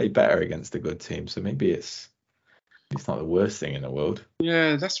better against a good team. So maybe it's not the worst thing in the world.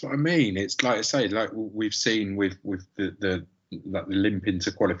 Yeah, that's what I mean. It's like I say, we've seen with the limp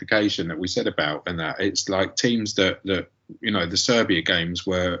into qualification that we said about, and that it's teams that the Serbia games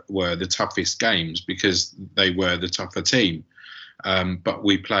were the toughest games because they were the tougher team, but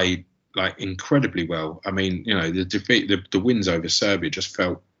we played incredibly well. I mean, the defeat, the wins over Serbia just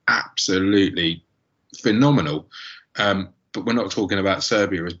felt absolutely phenomenal. But we're not talking about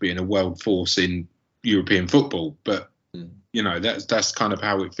Serbia as being a world force in European football, but that's kind of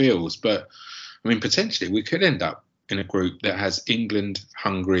how it feels. But I mean, potentially we could end up in a group that has England,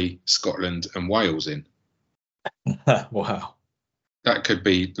 Hungary, Scotland, and Wales in. Wow, that could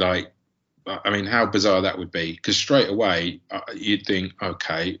be I mean, how bizarre that would be, because straight away you'd think,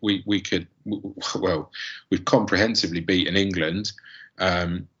 okay, we could, well, we've comprehensively beaten England,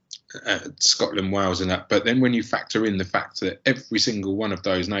 Scotland, Wales, and that. But then when you factor in the fact that every single one of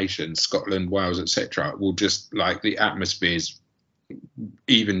those nations, Scotland, Wales, etc., will just the atmospheres,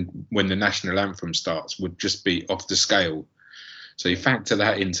 even when the national anthem starts, would just be off the scale. So you factor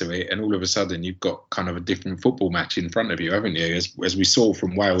that into it, and all of a sudden you've got kind of a different football match in front of you, haven't you? As we saw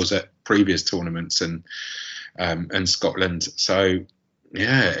from Wales at previous tournaments and Scotland. So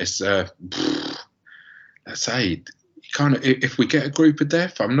yeah, it's let's say kind of, if we get a group of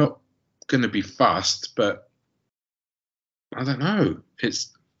death, I'm not going to be fussed, but I don't know. I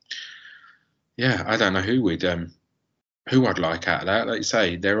don't know who I'd like out of that. Like you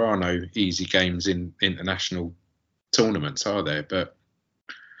say, there are no easy games in international tournaments, are there? But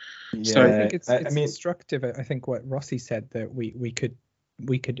so I think it's instructive. I think what Rossi said, that we could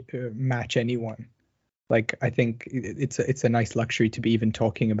match anyone. I think it's a nice luxury to be even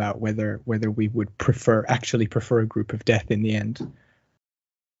talking about whether we would actually prefer a group of death in the end.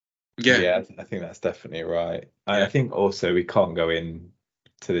 Yeah, I think that's definitely right. I think also we can't go in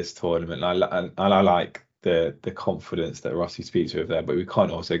to this tournament, and I like the confidence that Rossi speaks with there, but we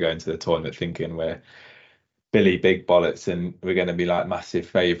can't also go into the tournament thinking we're Billy Big Bollocks and we're going to be massive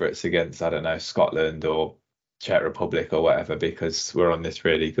favourites against, I don't know, Scotland or Czech Republic or whatever, because we're on this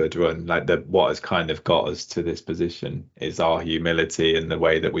really good run. What has kind of got us to this position is our humility and the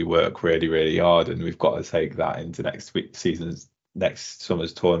way that we work really, really hard, and we've got to take that into next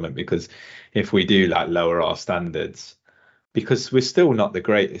summer's tournament, because if we do lower our standards, because we're still not the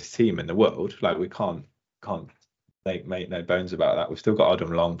greatest team in the world. Like, we can't make no bones about that. We've still got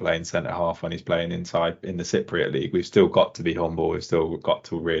Adam Long playing centre half when he's playing inside in the Cypriot League. We've still got to be humble. We've still got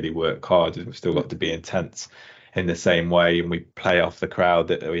to really work hard. We've still got to be intense in the same way, and we play off the crowd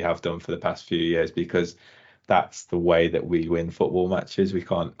that we have done for the past few years, because that's the way that we win football matches. We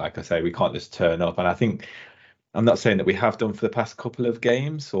can't, like I say, we can't just turn up. And I think, I'm not saying that we have done for the past couple of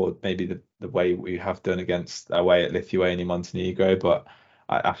games, or maybe the way we have done against away at Lithuania, Montenegro, but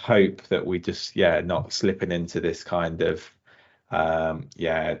I hope that we just, not slipping into this kind of,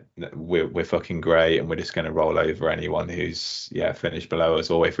 we're fucking great and we're just going to roll over anyone who's, finished below us.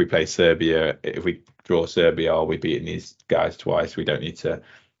 Or if we play Serbia, if we draw Serbia, or we're beating these guys twice, we don't need to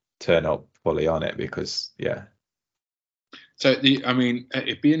turn up fully on it, because, So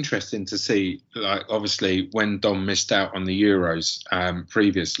it'd be interesting to see, like, obviously when Dom missed out on the Euros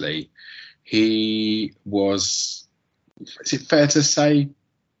previously, he was, is it fair to say,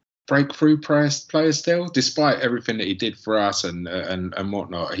 breakthrough player still, despite everything that he did for us and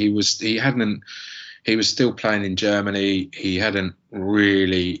whatnot. He was still playing in Germany. He hadn't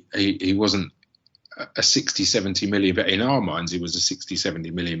really, he wasn't a 60-70 million, but in our minds he was a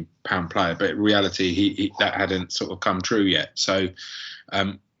 60-70 million pound player, but in reality he that hadn't sort of come true yet. So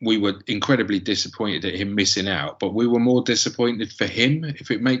we were incredibly disappointed at him missing out, but we were more disappointed for him,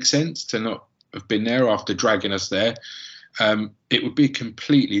 if it makes sense, to not have been there after dragging us there. It would be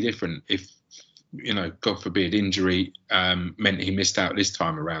completely different if, God forbid, injury meant he missed out this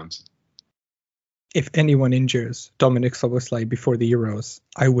time around. If anyone injures Dominic Szoboszlai before the Euros,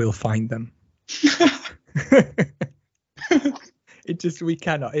 I will find them.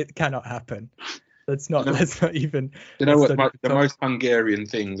 It cannot happen. Let's not even. You know what? The most Hungarian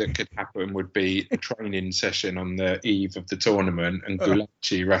thing that could happen would be a training session on the eve of the tournament, and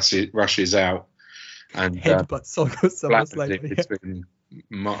Gulaci rushes out and headbutt Szoboszlai between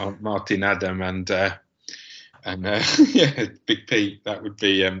Martin Adam and Big Pete. That would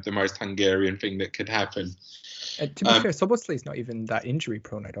be the most Hungarian thing that could happen. To be fair, Szoboszlai is not even that injury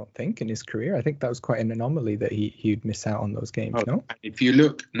prone, I don't think, in his career. I think that was quite an anomaly that he'd miss out on those games. No, if you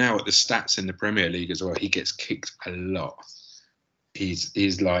look now at the stats in the Premier League as well, he gets kicked a lot.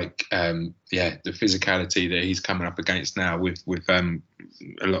 He's like the physicality that he's coming up against now with a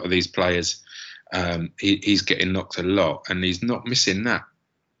lot of these players. He's getting knocked a lot, and he's not missing that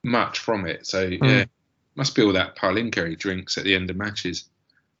much from it. So must be all that Palinka he drinks at the end of matches.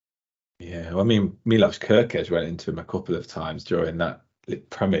 Yeah, well, I mean, Milos Kerkez went into him a couple of times during that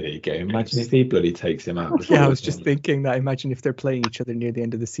Premier League game. Imagine if he bloody takes him out. Yeah, I was just thinking that. Imagine if they're playing each other near the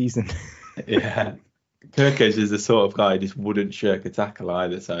end of the season. Yeah, Kerkez is the sort of guy who just wouldn't shirk a tackle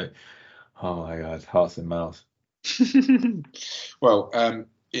either. So, oh my God, hearts and mouths. Well,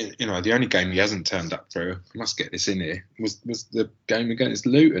 the only game he hasn't turned up for, I must get this in here, was the game against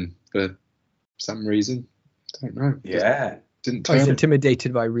Luton for some reason. I don't know. Yeah. He's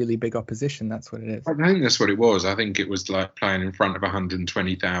intimidated by really big opposition. That's what it is. I think that's what it was. I think it was like playing in front of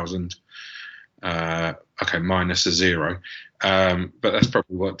 120,000. Minus a 0. But that's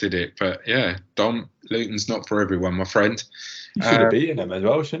probably what did it. But yeah, Dom, Luton's not for everyone, my friend. You should have beaten him as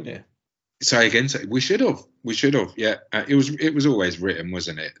well, shouldn't you? Say again. We should have. Yeah. It was always written,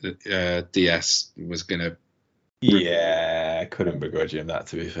 wasn't it, that Diaz was going to. Yeah, couldn't begrudge him that,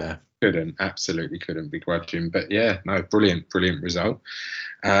 to be fair. Absolutely couldn't begrudge him. But yeah, no, brilliant result.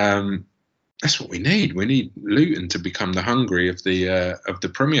 That's what we need. We need Luton to become the Hungary of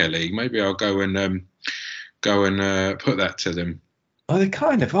the Premier League. Maybe I'll go and put that to them. Oh, they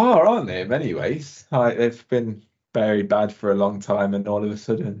kind of are, aren't they? In many ways, like, they've been very bad for a long time, and all of a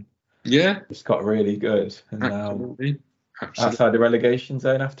sudden, it's got really good. And Absolutely. Now outside the relegation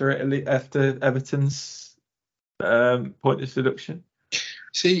zone after Everton's pointless deduction.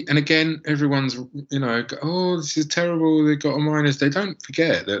 See, and again, everyone's, this is terrible. They got a minus. They don't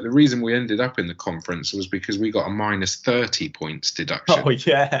forget that the reason we ended up in the conference was because we got a minus 30 points deduction. Oh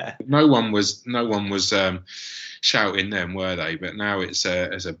yeah. No one was shouting them, were they? But now it's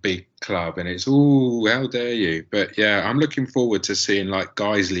as a big club, and it's how dare you? But yeah, I'm looking forward to seeing like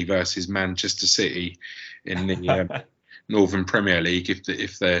Guiseley versus Manchester City in the Northern Premier League if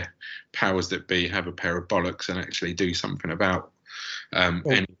the powers that be have a pair of bollocks and actually do something about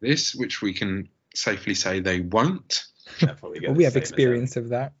any of this, which we can safely say they won't. Well, we have experience of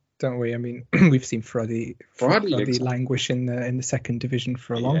that, don't we? I mean, we've seen Frodi languish in the second division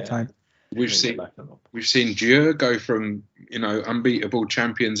for a long time. We've seen Djur go from unbeatable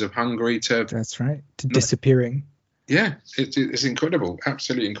champions of Hungary to disappearing. Yeah, it's incredible,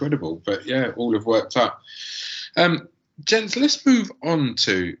 absolutely incredible. But yeah, all have worked up. Gents, let's move on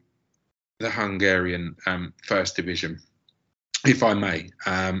to the Hungarian first division. if I may,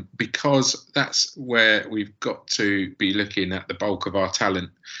 because that's where we've got to be looking at the bulk of our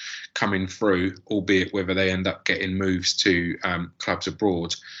talent coming through, albeit whether they end up getting moves to clubs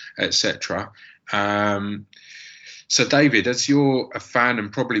abroad, etc. So, David, as you're a fan and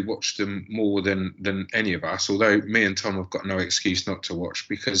probably watched them more than any of us, although me and Tom have got no excuse not to watch,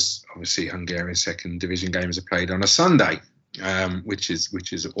 because obviously Hungarian second division games are played on a Sunday, which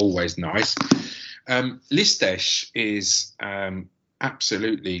is always nice. Listesh is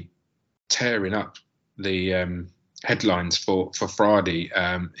absolutely tearing up the headlines for Friday.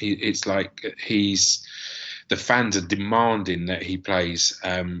 It's like the fans are demanding that he plays.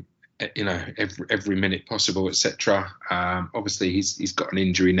 Every minute possible, etc. Obviously, he's got an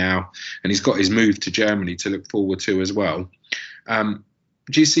injury now, and he's got his move to Germany to look forward to as well.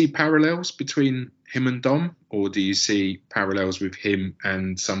 Do you see parallels between him and Dom, or do you see parallels with him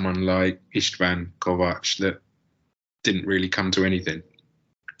and someone like Istvan Kovac that didn't really come to anything?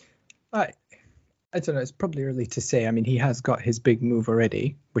 I don't know. It's probably early to say. I mean, he has got his big move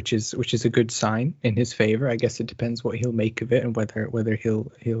already, which is a good sign in his favor. I guess it depends what he'll make of it and whether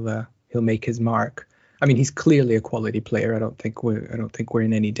he'll make his mark. I mean, he's clearly a quality player. I don't think we're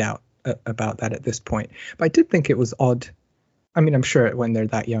in any doubt about that at this point. But I did think it was odd. I mean, I'm sure when they're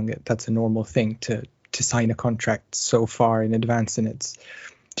that young, that's a normal thing to sign a contract so far in advance, and it's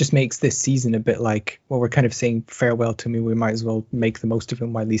just makes this season a bit like, well, we're kind of saying farewell to me. We might as well make the most of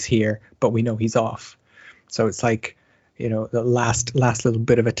him while he's here, but we know he's off. So it's like, the last little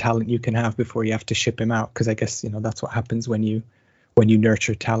bit of a talent you can have before you have to ship him out. Because I guess, that's what happens when you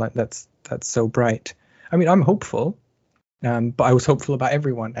nurture talent that's so bright. I mean, I'm hopeful, but I was hopeful about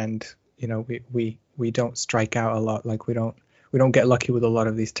everyone. And, we don't strike out a lot. Like we don't get lucky with a lot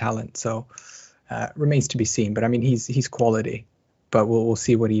of these talents. So remains to be seen. But I mean, he's quality. But we'll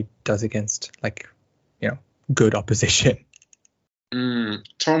see what he does against good opposition.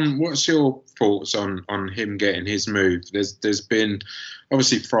 Tom, what's your thoughts on him getting his move? There's been,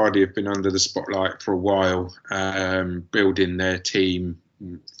 obviously Friday have been under the spotlight for a while, building their team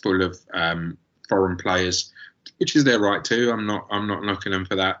full of foreign players, which is their right to. I'm not knocking them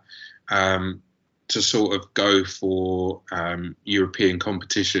for that. To sort of go for European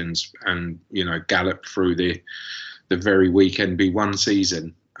competitions and gallop through the very weak NB1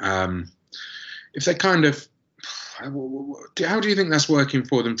 season. If they kind of, how do you think that's working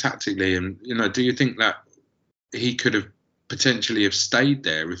for them tactically? And do you think that he could have potentially have stayed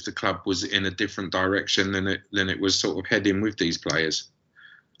there if the club was in a different direction than it was sort of heading with these players?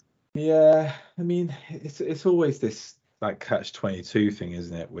 Yeah, I mean, it's always this like catch-22 thing,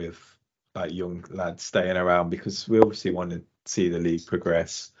 isn't it, with like young lads staying around, because we obviously want to see the league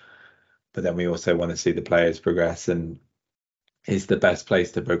progress, but then we also want to see the players progress. And is the best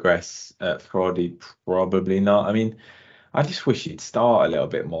place to progress at Fraudy? Probably not. I mean, I just wish he'd start a little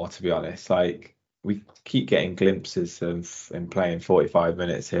bit more, to be honest. Like, we keep getting glimpses of him playing 45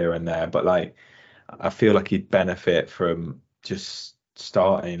 minutes here and there, but like, I feel like he'd benefit from just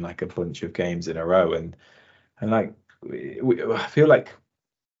starting like a bunch of games in a row. And like, I feel like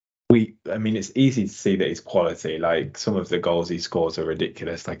I mean, it's easy to see that he's quality. Like, some of the goals he scores are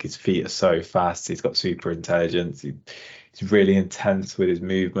ridiculous. Like, his feet are so fast. He's got super intelligence. He's really intense with his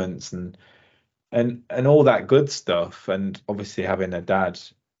movements and all that good stuff. And obviously having a dad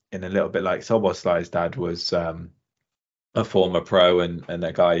in a little bit like Soboslai's dad was a former pro and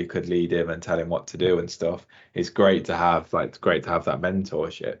a guy who could lead him and tell him what to do and stuff. It's great to have. Like, it's great to have that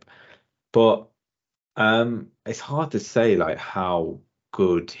mentorship. But it's hard to say like how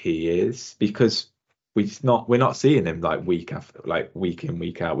good he is, because we're not seeing him like week in,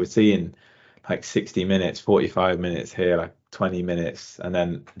 week out. We're seeing like 60 minutes, 45 minutes here, like 20 minutes, and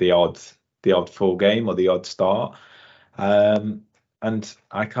then the odd full game or the odd start. And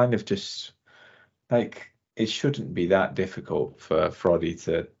I kind of just like, it shouldn't be that difficult for Fraudy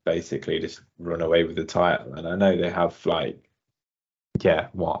to basically just run away with the title. And I know they have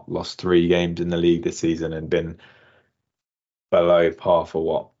lost 3 games in the league this season and been below par for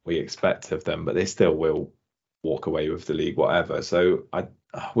what we expect of them, but they still will walk away with the league, whatever. So I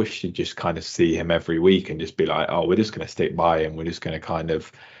wish you'd just kind of see him every week and just be like, oh, we're just going to stick by him. We're just going to kind of,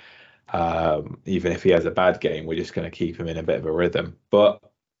 even if he has a bad game, we're just going to keep him in a bit of a rhythm. But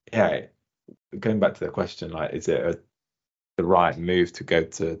yeah, going back to the question, like, is it the right move to go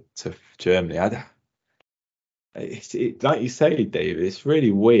to Germany? Like you say, David, it's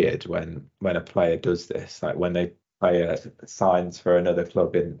really weird when a player does this, like when they player signs for another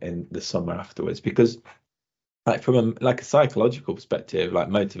club in the summer afterwards, because like from a psychological perspective, like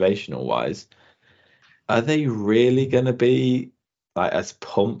motivational wise, are they really going to be like as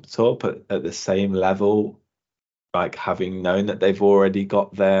pumped up at the same level like having known that they've already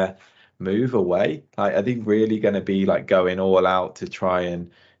got their move away? Like, are they really going to be like going all out to try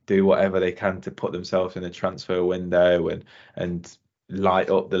and do whatever they can to put themselves in the transfer window and light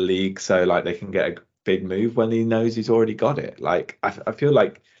up the league so like they can get a big move when he knows he's already got it? Like, I feel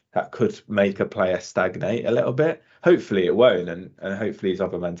like that could make a player stagnate a little bit. Hopefully it won't, and hopefully he's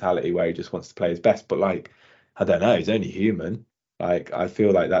of a mentality where he just wants to play his best. But like, I don't know, he's only human. Like, I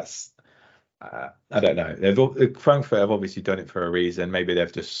feel like that's I don't know. Frankfurt have obviously done it for a reason. Maybe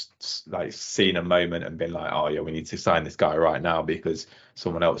they've just like seen a moment and been like, oh yeah, we need to sign this guy right now because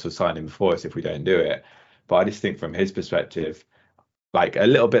someone else will sign him before us if we don't do it. But I just think from his perspective, like a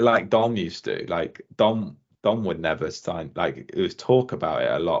little bit like Dom used to, like Dom would never sign. Like, it was talk about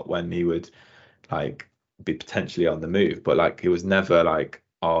it a lot when he would like be potentially on the move, but like he was never like,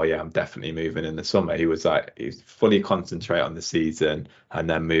 oh yeah, I'm definitely moving in the summer. He was like, he's fully concentrate on the season and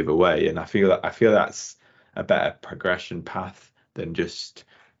then move away. And I feel that's a better progression path than just,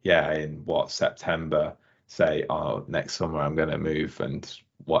 yeah, in what, September say, oh, next summer I'm going to move and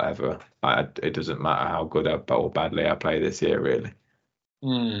whatever. It doesn't matter how good or badly I play this year, really.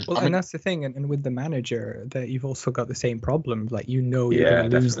 Well, and that's the thing, and with the manager, that you've also got the same problem. Like, you're going to lose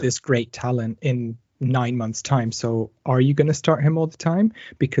definitely. this great talent in 9 months' time. So are you going to start him all the time?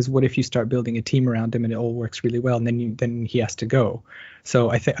 Because what if you start building a team around him and it all works really well, and then he has to go?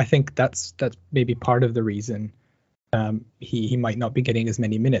 So I think that's maybe part of the reason he might not be getting as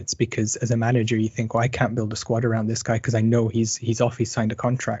many minutes, because as a manager you think, well, I can't build a squad around this guy because I know he's off, he's signed a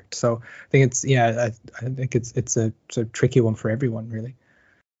contract. So I think I think it's a tricky one for everyone, really.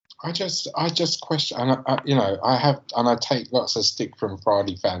 I just question, and I take lots of stick from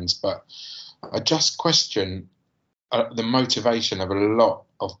Friday fans, but I just question the motivation of a lot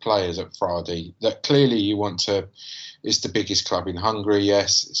of players at Friday. That clearly you want to. It's the biggest club in Hungary.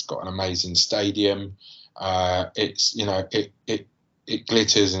 Yes, it's got an amazing stadium. It's it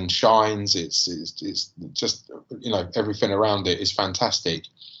glitters and shines. It's just everything around it is fantastic,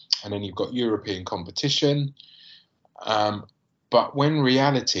 and then you've got European competition. But when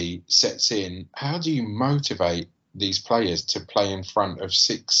reality sets in, how do you motivate these players to play in front of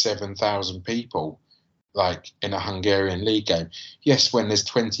 6,000-7,000 people, like in a Hungarian league game? Yes, when there's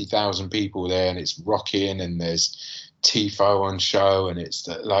 20,000 people there and it's rocking and there's tifo on show and it's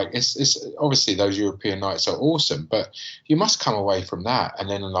obviously those European nights are awesome, but you must come away from that and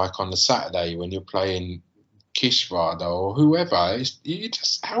then like on the Saturday when you're playing Kishvarda or whoever,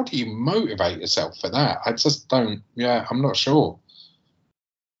 how do you motivate yourself for that? I just don't. Yeah, I'm not sure.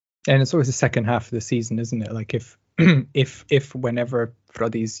 And it's always the second half of the season, isn't it? Like if whenever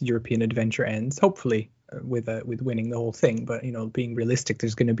Frodi's European adventure ends, hopefully with winning the whole thing, but being realistic,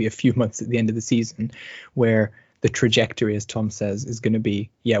 there's going to be a few months at the end of the season where the trajectory, as Tom says, is going to be,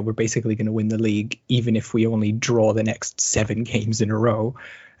 we're basically going to win the league even if we only draw the next 7 games in a row,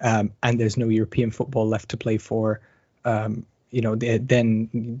 and there's no European football left to play for. Then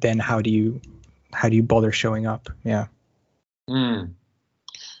how do you bother showing up? Yeah.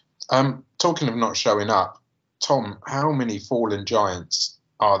 Talking of not showing up, Tom, how many fallen giants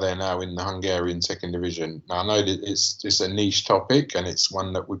are there now in the Hungarian second division? Now, I know that it's a niche topic and it's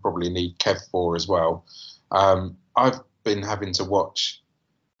one that we probably need Kev for as well. I've been having to watch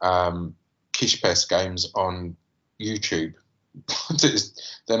Kishpes games on YouTube.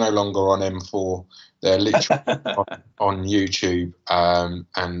 They're no longer on M4. They're literally on YouTube,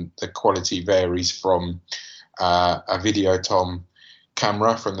 and the quality varies from a Videoton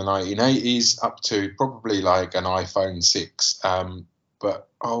camera from the 1980s up to probably like an iPhone 6. But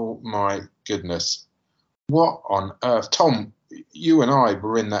oh my goodness, what on earth? Tom, you and I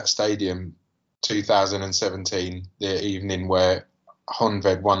were in that stadium 2017, the evening where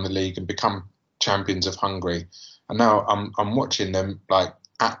Honved won the league and become champions of Hungary, and now I'm watching them like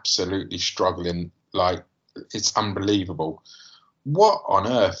absolutely struggling. Like, it's unbelievable. What on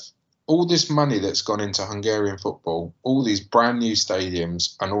earth? All this money that's gone into Hungarian football, all these brand new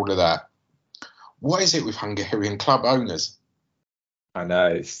stadiums and all of that. What is it with Hungarian club owners? I know,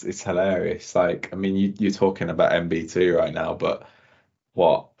 it's hilarious. Like, I mean, you're talking about MB2 right now, but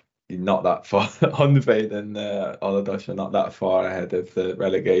what? You're not that far. Honved and Olados are not that far ahead of the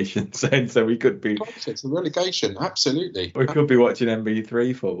relegation zone, so we could be. It's the relegation, absolutely. We could be watching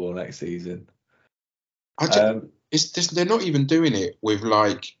MB3 football next season. They're not even doing it with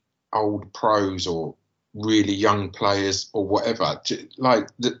like old pros or really young players or whatever. Like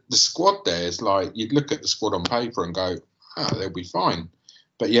the squad there is like, you'd look at the squad on paper and go, they'll be fine.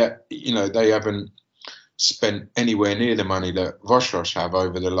 But yet, they haven't spent anywhere near the money that Vosros have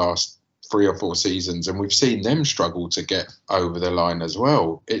over the last 3 or 4 seasons. And we've seen them struggle to get over the line as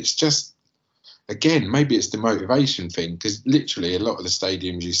well. It's just, again, maybe it's the motivation thing, because literally a lot of the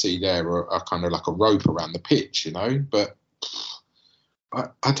stadiums you see there are kind of like a rope around the pitch, you know. But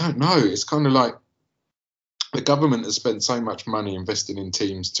I don't know. It's kind of like the government has spent so much money investing in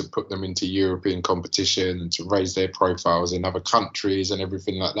teams to put them into European competition and to raise their profiles in other countries and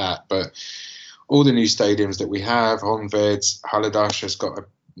everything like that. But all the new stadiums that we have, Honvéd, Haladáš has got a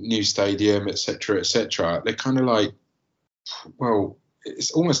new stadium, etc., etc. They're kind of like, well,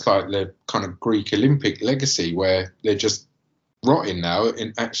 it's almost like the kind of Greek Olympic legacy where they're just rotting now.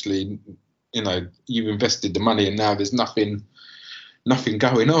 And actually, you know, you've invested the money and now there's nothing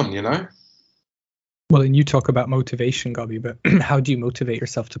going on, you know. Well, and you talk about motivation, Gobby, but how do you motivate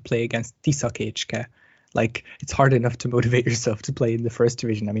yourself to play against Tiszakécske? Like, it's hard enough to motivate yourself to play in the first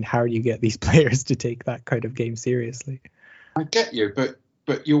division. I mean, how do you get these players to take that kind of game seriously? I get you,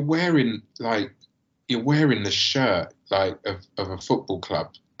 but you're wearing the shirt like of a football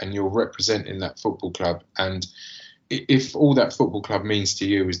club, and you're representing that football club. And if all that football club means to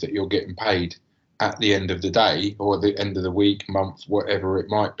you is that you're getting paid at the end of the day or the end of the week, month, whatever it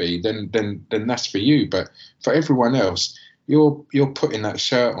might be, then that's for you. But for everyone else, you're putting that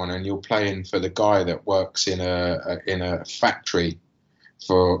shirt on and you're playing for the guy that works in a factory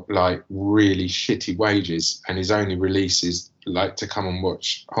for like really shitty wages, and his only release is like to come and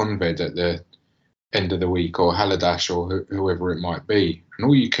watch Honvéd at the end of the week, or Haladáš, or whoever it might be. And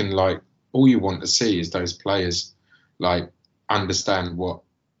all you want to see is those players like understand what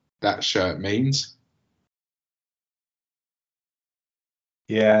that shirt means.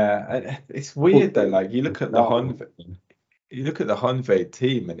 Yeah, it's weird though. Like you look at the Honvéd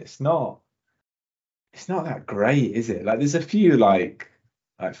team, and it's not that great, is it? Like there's a few like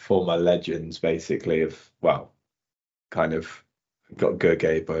former legends, basically, of, well, kind of got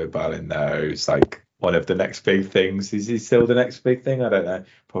Gergely Bobal in there, who's like one of the next big things. Is he still the next big thing? I don't know.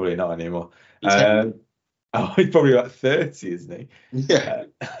 Probably not anymore. Oh, he's probably like 30, isn't he? Yeah.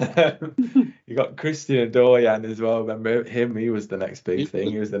 You got Christian Dorian as well. Remember him? He was the next big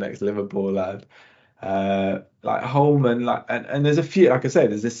thing. He was the next Liverpool lad. Like Holman, like, and there's a few, like I say,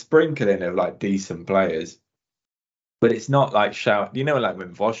 there's a sprinkling of like decent players, but it's not like shout. You know, like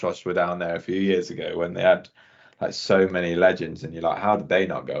when Voshos were down there a few years ago when they had like so many legends, and you're like, how did they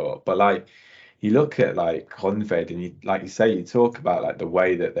not go up? But like, you look at like Honvéd, and you, like you say, you talk about like the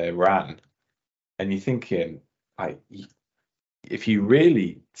way that they ran. And you're thinking, like, if you're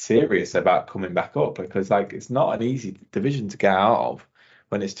really serious about coming back up, because like it's not an easy division to get out of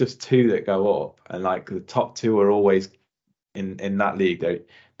when it's just two that go up, and like the top two are always in that league.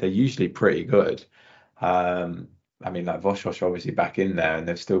 They're usually pretty good. I mean, like Voshos are obviously back in there, and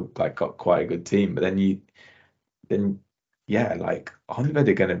they've still like got quite a good team. But then yeah, like Honvéd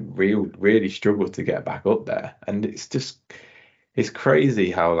are going to really struggle to get back up there, and it's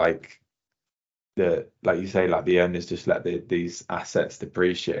crazy how like you say, like the owners just let these assets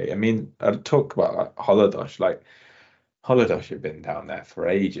depreciate. I mean, I'd talk about like Haladáš. Like Haladáš have been down there for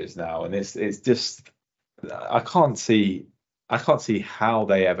ages now, and it's just I can't see how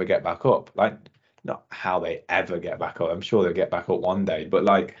they ever get back up. Like, not how they ever get back up. I'm sure they'll get back up one day, but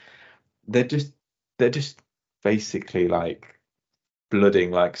like they're just basically like blooding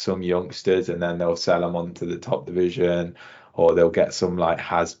like some youngsters, and then they'll sell them onto the top division, or they'll get some like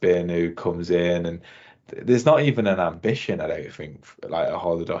has-been who comes in, and there's not even an ambition, I don't think, like a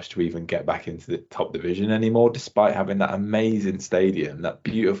Haladáš to even get back into the top division anymore, despite having that amazing stadium, that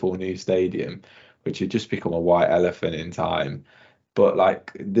beautiful new stadium, which had just become a white elephant in time. But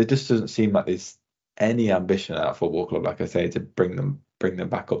like there just doesn't seem like there's any ambition at that football club, like I say, to bring them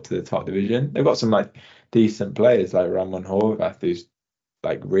back up to the top division. They've got some like decent players like Ramon Horvath, who's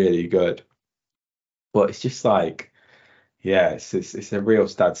like really good, but it's just like, yeah, it's a real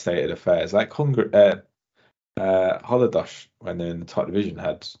sad state of affairs. Like Hungary, Haladáš, when they're in the top division,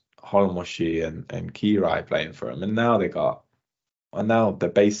 had Holmoshi and Kirai playing for them, and now they're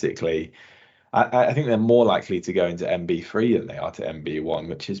basically, I think they're more likely to go into MB3 than they are to MB1,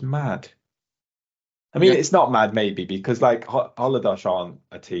 which is mad. I mean, It's not mad maybe, because like Haladáš aren't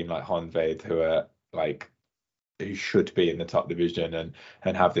a team like Honvéd who are like, who should be in the top division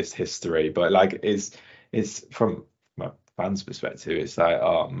and have this history, but like it's from my fans' perspective, it's like,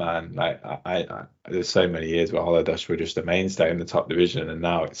 oh man, like I there's so many years where Haladáš were just a mainstay in the top division, and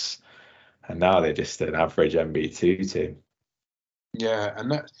now they're just an average MB2 team. Yeah,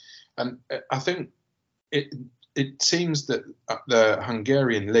 and I think it seems that the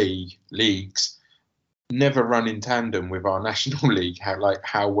Hungarian leagues never run in tandem with our national league.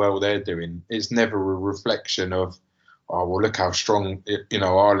 How well they're doing. It's never a reflection of, oh well, look how strong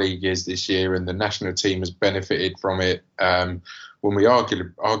our league is this year, and the national team has benefited from it. When we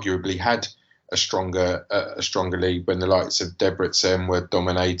arguably had a stronger league when the likes of Debrecen were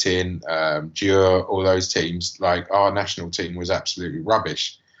dominating, Dürr, all those teams. Like our national team was absolutely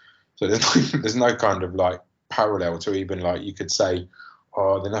rubbish. So there's no kind of like parallel to even like you could say,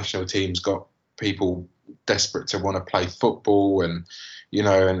 oh, the national team's got people desperate to want to play football and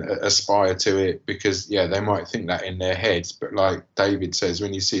and aspire to it, because they might think that in their heads, but like David says,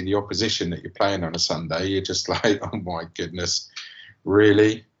 when you see the opposition that you're playing on a Sunday, you're just like, oh my goodness,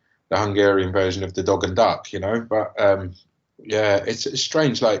 really, the Hungarian version of the dog and duck, but it's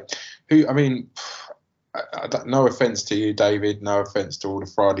strange. Like no offence to you, David, no offence to all the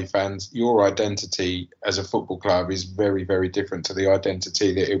Friday fans, your identity as a football club is very, very different to the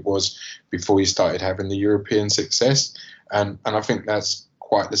identity that it was before you started having the European success. And I think that's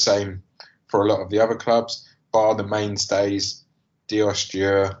quite the same for a lot of the other clubs, bar the mainstays, Dios,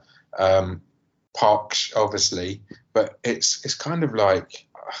 Parks, obviously. But it's kind of like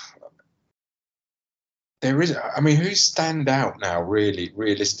there is. I mean, who's stand out now, really,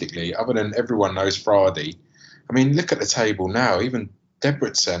 realistically, other than everyone knows Friday? I mean, look at the table now. Even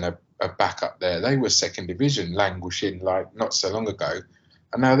Debrecen are back up there. They were second division, languishing like not so long ago,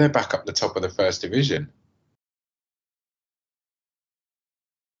 and now they're back up the top of the first division.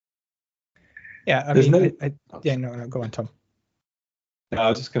 Yeah, I mean, no, go on, Tom. No, I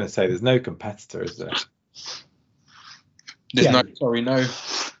was just going to say, there's no competitor, is there?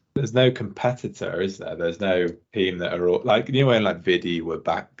 There's no competitor, is there? There's no team that are all like, when like Vidi were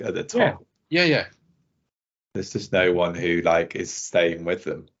back at the top. Yeah. There's just no one who like is staying with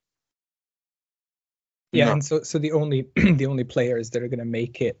them. Yeah, no. And so the only players that are going to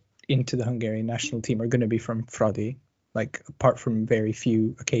make it into the Hungarian national team are going to be from Fradi, like apart from very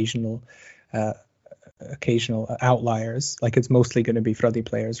few occasional outliers. Like it's mostly going to be Fradi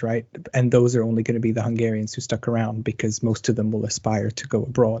players, right? And those are only going to be the Hungarians who stuck around, because most of them will aspire to go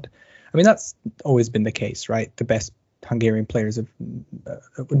abroad. I mean, that's always been the case, right? The best Hungarian players have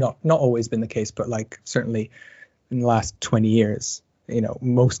not always been the case, but like certainly in the last 20 years,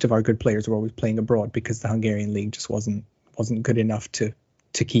 most of our good players were always playing abroad because the Hungarian league just wasn't good enough to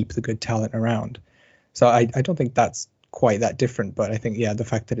keep the good talent around. So I don't think that's quite that different, but I think the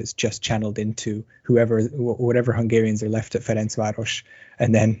fact that it's just channeled into whatever Hungarians are left at Ferencváros,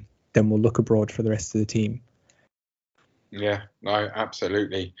 and then we'll look abroad for the rest of the team. Yeah, no,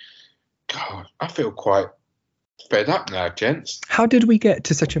 absolutely. God, I feel quite fed up now, gents. How did we get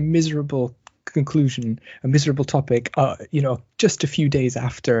to such a miserable conclusion, a miserable topic, just a few days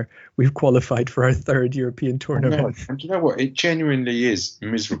after we've qualified for our third European tournament? And do you know what? It genuinely is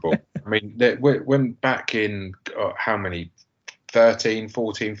miserable. I mean, when back in how many, 13,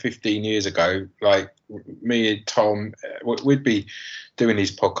 14, 15 years ago, like me and Tom, we'd be doing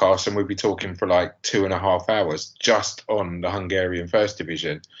these podcasts and we'd be talking for like 2.5 hours just on the Hungarian first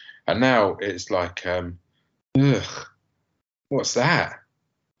division. And now it's like, what's that?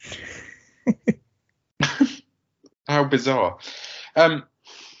 How bizarre.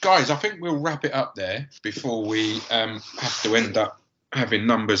 Guys, I think we'll wrap it up there before we have to end up having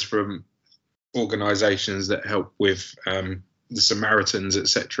numbers from organisations that help with the Samaritans,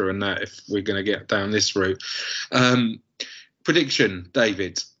 etc., and that, if we're going to get down this route. Prediction,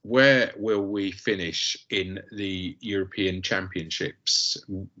 David, where will we finish in the European Championships?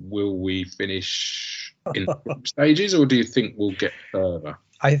 Will we finish in group stages, or do you think we'll get further?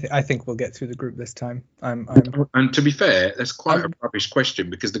 I think we'll get through the group this time. And to be fair, that's quite a rubbish question,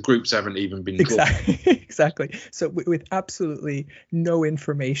 because the groups haven't even been drawn. Exactly. So with absolutely no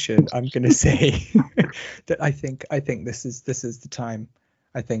information, I'm going to say that I think this is the time.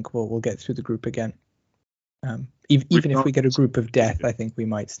 I think we'll get through the group again. Even if we get a group of death, I think we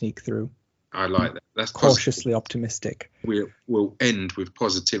might sneak through. I like that. That's cautiously optimistic. We'll end with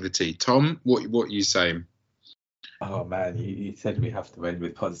positivity. Tom, what are you saying? Oh man, you said we have to end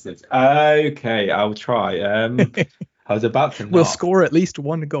with positives. Okay, I'll try. I was about to. We'll score at least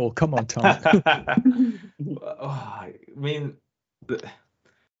one goal. Come on, Tom. I mean,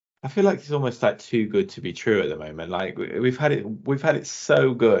 I feel like it's almost like too good to be true at the moment. Like we've had it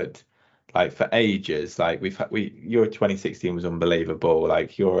so good, like for ages. Like Euro 2016 was unbelievable.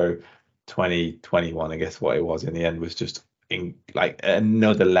 Like Euro 2021, I guess what it was in the end was just in like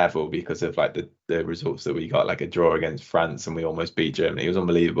another level because of like the results that we got, like a draw against France and we almost beat Germany. It was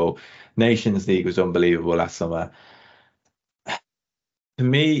unbelievable. Nations League was unbelievable last summer. To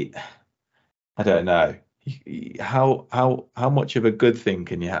me, I don't know how much of a good thing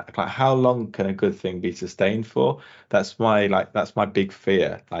can you have? Like how long can a good thing be sustained for? That's my big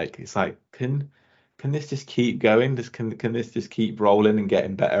fear. Like it's like can this just keep going? Can this just keep rolling and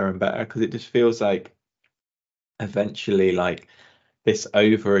getting better and better? Because it just feels like eventually, like this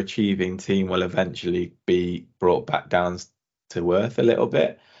overachieving team will eventually be brought back down to earth a little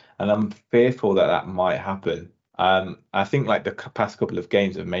bit, and I'm fearful that that might happen. I think like the past couple of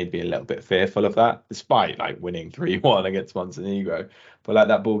games have made me a little bit fearful of that, despite like winning 3-1 against Montenegro. But like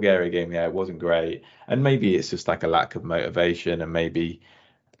that Bulgaria game, yeah, it wasn't great, and maybe it's just like a lack of motivation, and maybe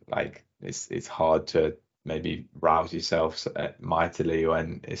like it's hard to maybe rouse yourself mightily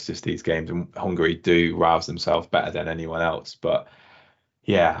when it's just these games, and Hungary do rouse themselves better than anyone else. But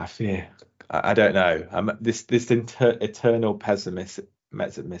yeah, I fear. I don't know. This eternal pessimist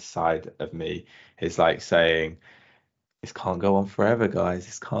side of me is like saying this can't go on forever, guys.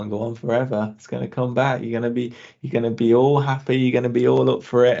 This can't go on forever. It's gonna come back. You're gonna be all happy. You're gonna be all up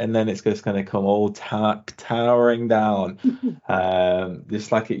for it, and then it's just gonna come all towering down,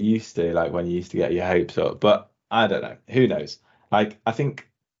 just like it used to, like when you used to get your hopes up. But I don't know. Who knows? Like I think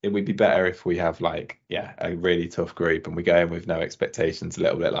it would be better if we have like a really tough group and we go in with no expectations, a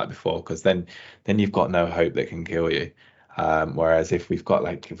little bit like before, because then you've got no hope that can kill you. Whereas if we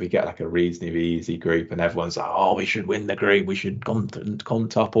get like a reasonably easy group and everyone's like, oh, we should win the group, we should come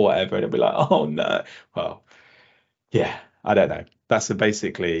top or whatever, and it'll be like, oh no. Well, yeah, I don't know. That's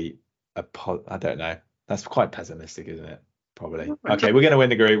basically I don't know. That's quite pessimistic, isn't it? Probably. Okay, we're going to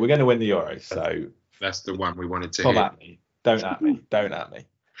win the group. We're going to win the Euros. So that's the one we wanted to come hear. at me. Don't at me. Don't at me.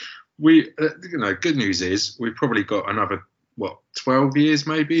 We, good news is we've probably got another 12 years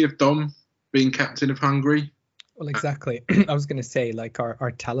maybe of Dom being captain of Hungary. Well, exactly. I was going to say, like,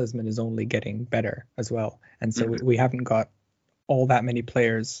 our talisman is only getting better as well. And so we haven't got all that many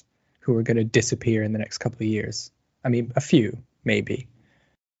players who are going to disappear in the next couple of years. I mean, a few, maybe.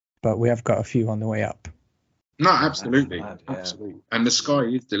 But we have got a few on the way up. No, absolutely. Absolutely. And the sky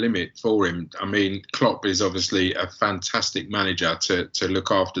is the limit for him. I mean, Klopp is obviously a fantastic manager to look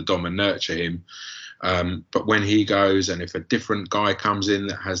after Dom and nurture him. But when he goes, and if a different guy comes in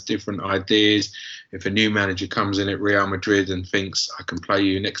that has different ideas, if a new manager comes in at Real Madrid and thinks I can play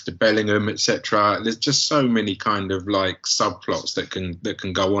you next to Bellingham, etc., there's just so many kind of like subplots that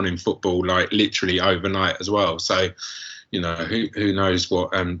can go on in football, like literally overnight as well. So, who knows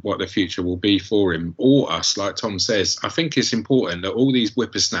what the future will be for him or us. Like Tom says, I think it's important that all these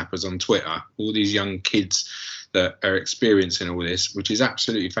whippersnappers on Twitter, all these young kids that are experiencing all this, which is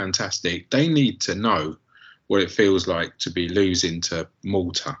absolutely fantastic, they need to know what it feels like to be losing to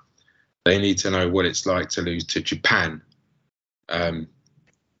Malta. They need to know what it's like to lose to Japan. But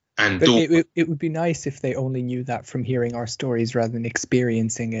it would be nice if they only knew that from hearing our stories rather than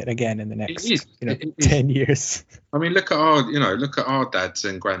experiencing it again in the next 10 years. I mean, look at our dads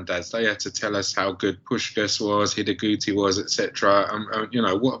and granddads. They had to tell us how good Puskás was, Hidaguti was, etc.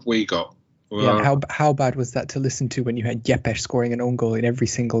 What have we got? Well, yeah, how bad was that to listen to when you had Yepes scoring an own goal in every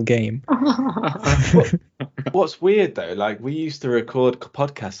single game? What's weird though, like we used to record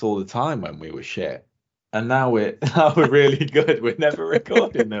podcasts all the time when we were shit. And now we're really good. We're never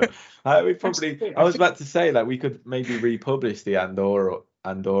recording them. I was about to say that we could maybe republish the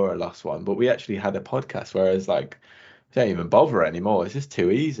Andorra last one, but we actually had a podcast. Whereas like we don't even bother anymore. It's just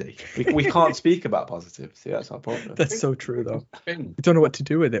too easy. We can't speak about positivity. That's our problem. That's so true, though. We don't know what to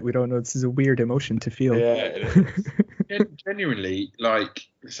do with it. We don't know. This is a weird emotion to feel. Yeah, it is. Genuinely, like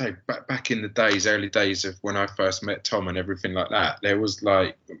say back in the days, early days of when I first met Tom and everything like that, there was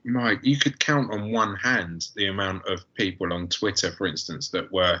like, Mike, you could count on one hand the amount of people on Twitter, for instance,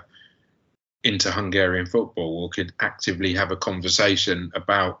 that were into Hungarian football or could actively have a conversation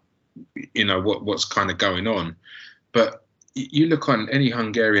about, what's kind of going on. But you look on any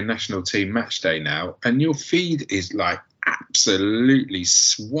Hungarian national team match day now, and your feed is like absolutely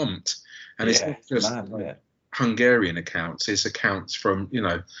swamped. And it's not just Hungarian accounts; it's accounts from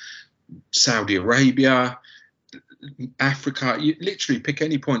Saudi Arabia, Africa. You literally pick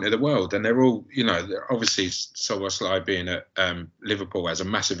any point of the world, and they're all obviously Szoboszlai being at Liverpool has a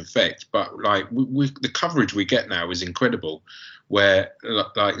massive effect. But like the coverage we get now is incredible. Where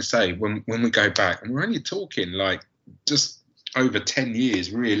like I say, when we go back, and we're only talking like just over 10 years,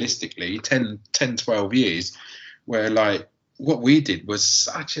 realistically, 10, 12 years, where like what we did was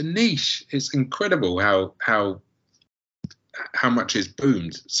such a niche. It's incredible how much it's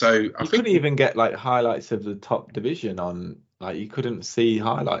boomed. So I think couldn't even get like highlights of the top division on, like you couldn't see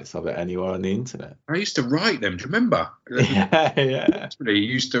highlights of it anywhere on the internet. I used to write them. Do you remember? Yeah. Literally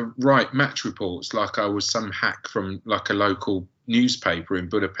used to write match reports like I was some hack from like a local newspaper in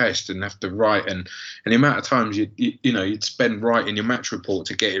Budapest and have to write, and the amount of times you'd spend writing your match report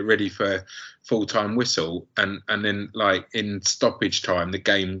to get it ready for full-time whistle, and then like in stoppage time the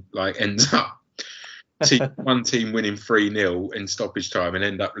game like ends up. see one team winning 3-0 in stoppage time and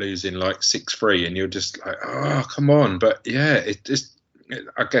end up losing like 6-3, and you're just like, oh, come on. But yeah,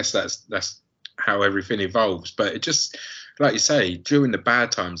 I guess that's how everything evolves. But it just, like you say, during the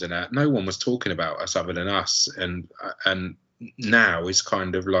bad times and that, no one was talking about us other than us, and now it's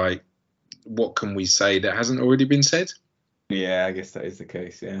kind of like, what can we say that hasn't already been said? Yeah, I guess that is the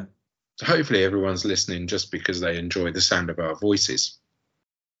case. Yeah. So hopefully everyone's listening just because they enjoy the sound of our voices.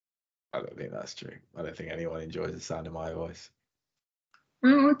 I don't think that's true. I don't think anyone enjoys the sound of my voice.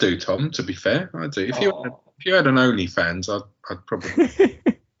 Well, I do, Tom. To be fair, I do. If you had an OnlyFans, I'd probably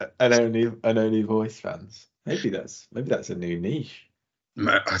an only voice fans. Maybe that's a new niche.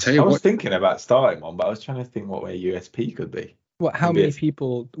 I tell you I was what, thinking about starting one, but I was trying to think what my USP could be. Well, how many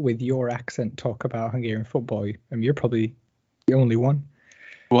people with your accent talk about Hungarian football? I mean, you're probably the only one.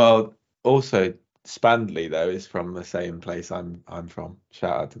 Well, also Spandley though is from the same place I'm from.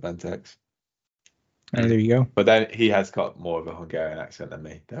 Shout out to Bentex. Oh, there you go. But then he has got more of a Hungarian accent than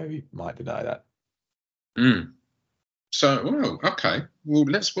me, though he might deny that. So, well, okay. Well,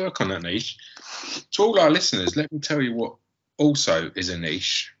 let's work on that niche. To all our listeners, let me tell you what also is a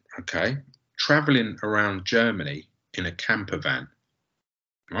niche, okay? Travelling around Germany in a camper van,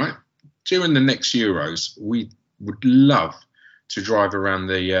 right? During the next Euros, we would love to drive around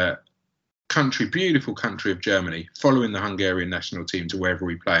the beautiful country of Germany, following the Hungarian national team to wherever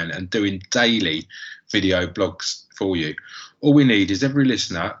we play and doing daily video blogs for you. All we need is every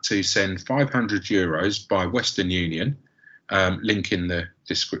listener to send €500 by Western Union, link in the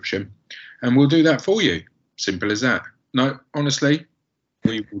description, and we'll do that for you. Simple as that. No, honestly,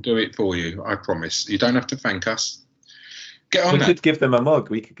 we will do it for you. I promise. You don't have to thank us. Get on We that. could give them a mug.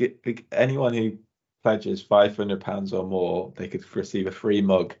 We could get anyone who pledges £500 or more, they could receive a free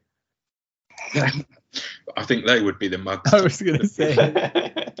mug. I think they would be the mugs. I was going to say.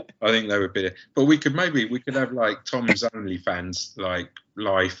 I think they would be. But we could have like Tom's OnlyFans like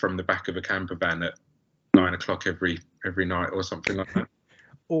live from the back of a camper van at 9 o'clock every night or something like that.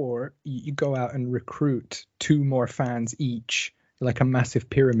 Or you go out and recruit 2 more fans each, like a massive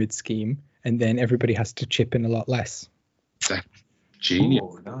pyramid scheme, and then everybody has to chip in a lot less. Genius.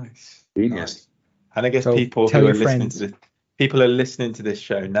 Oh, nice. Genius. Nice. And I guess So people tell who are your listening friends. people are listening to this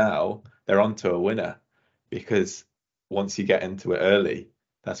show now, they're onto a winner, because once you get into it early,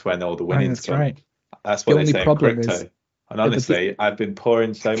 that's when all the winnings That's come. right. That's The what they only say in problem crypto. is- And honestly, I've been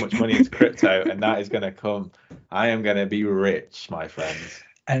pouring so much money into crypto, and that is going to come. I am going to be rich, my friends.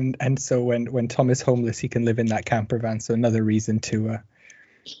 And so when Tom is homeless, he can live in that camper van. So another reason to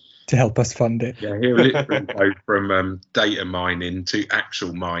help us fund it. Yeah, he'll literally go from data mining to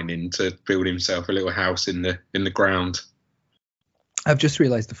actual mining to build himself a little house in the ground. I've just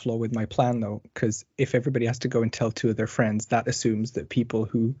realized the flaw with my plan, though, because if everybody has to go and tell 2 of their friends, that assumes that people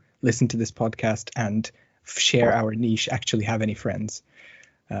who listen to this podcast and share our niche actually have any friends.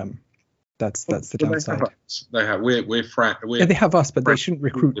 That's the downside. They have. We're Yeah, they have us, but they shouldn't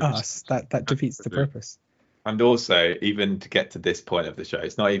recruit us. That defeats the purpose. And also, even to get to this point of the show,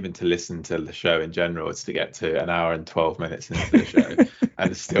 it's not even to listen to the show in general. It's to get to an hour and 12 minutes into the show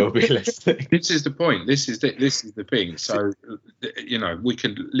and still be listening. This is the point. This is the thing. So, we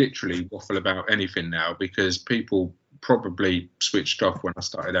can literally waffle about anything now because people probably switched off when I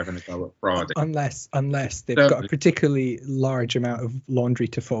started having a go at Friday. Unless they've got a particularly large amount of laundry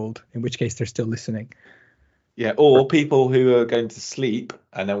to fold, in which case they're still listening. Yeah, or people who are going to sleep,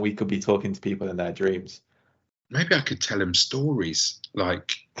 and then we could be talking to people in their dreams. Maybe I could tell them stories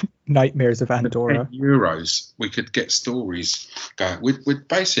like Nightmares of Andorra. Euros. We could get stories going. We're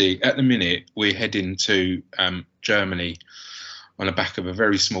basically, at the minute, we're heading to Germany on the back of a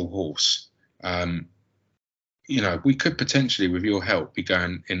very small horse. We could potentially, with your help, be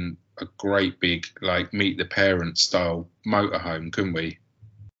going in a great big, like, meet the parents style motorhome, couldn't we?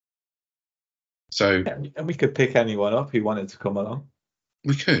 So, and we could pick anyone up who wanted to come along.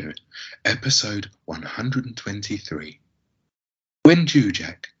 We could. Episode 123. When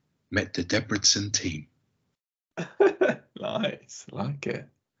Jujak met the Debrecen team. Nice, like it.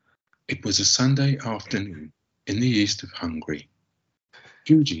 It was a Sunday afternoon in the east of Hungary.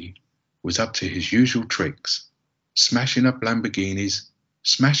 Juji was up to his usual tricks, smashing up Lamborghinis,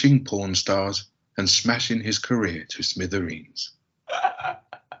 smashing porn stars, and smashing his career to smithereens.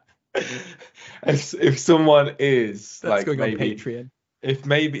 If someone is That's like going on maybe Patreon. If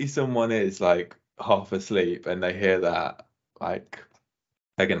maybe someone is like half asleep and they hear that, like,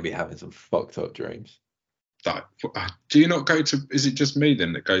 they're going to be having some fucked up dreams. Like, do you not go to? Is it just me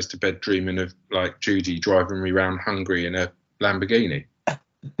then that goes to bed dreaming of like Judy driving me around Hungary in a Lamborghini?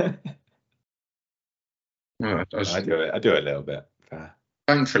 Well, I do it a little bit. I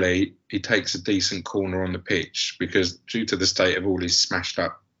Thankfully, he takes a decent corner on the pitch because due to the state of all his smashed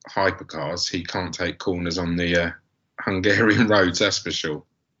up hypercars, he can't take corners on the Hungarian roads, that's for sure.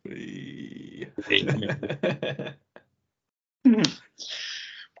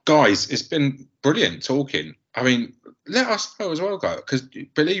 Guys, it's been brilliant talking. I mean, let us know as well, guys, because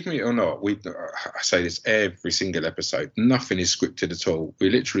believe me or not, I say this every single episode, nothing is scripted at all. We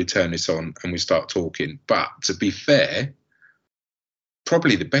literally turn this on and we start talking. But to be fair,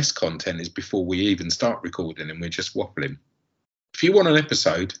 probably the best content is before we even start recording and we're just waffling. If you want an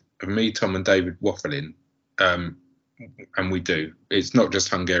episode of me, Tom and David waffling, and we do, it's not just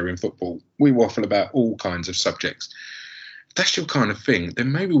Hungarian football. We waffle about all kinds of subjects. If that's your kind of thing,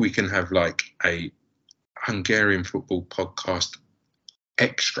 then maybe we can have like a Hungarian football podcast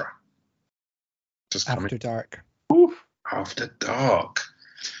extra. Just After dark. After dark.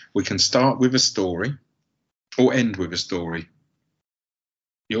 We can start with a story or end with a story.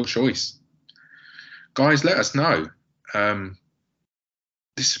 Your choice. Guys, let us know.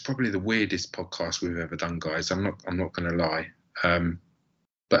 This is probably the weirdest podcast we've ever done, guys. I'm not going to lie.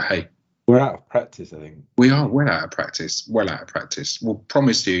 But hey, we're out of practice, I think. We are well out of practice. We'll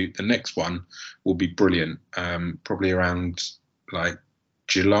promise you the next one will be brilliant. Probably around like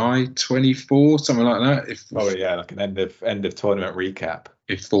July 24, something like that. Like an end of tournament recap.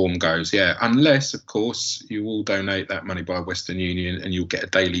 If form goes, yeah. Unless, of course, you will donate that money by Western Union and you'll get a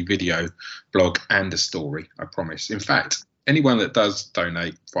daily video blog and a story, I promise. In fact, anyone that does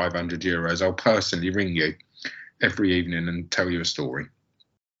donate €500, I'll personally ring you every evening and tell you a story.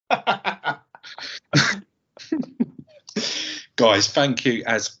 Guys, thank you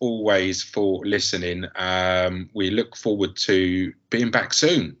as always for listening. We look forward to being back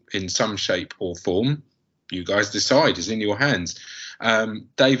soon in some shape or form. You guys decide, it's in your hands.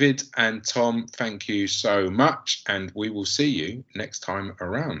 David and Tom, thank you so much, and we will see you next time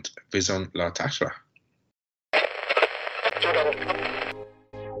around. Vizon la Tashla.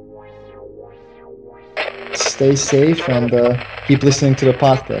 Stay safe and keep listening to the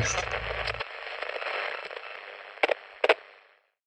podcast.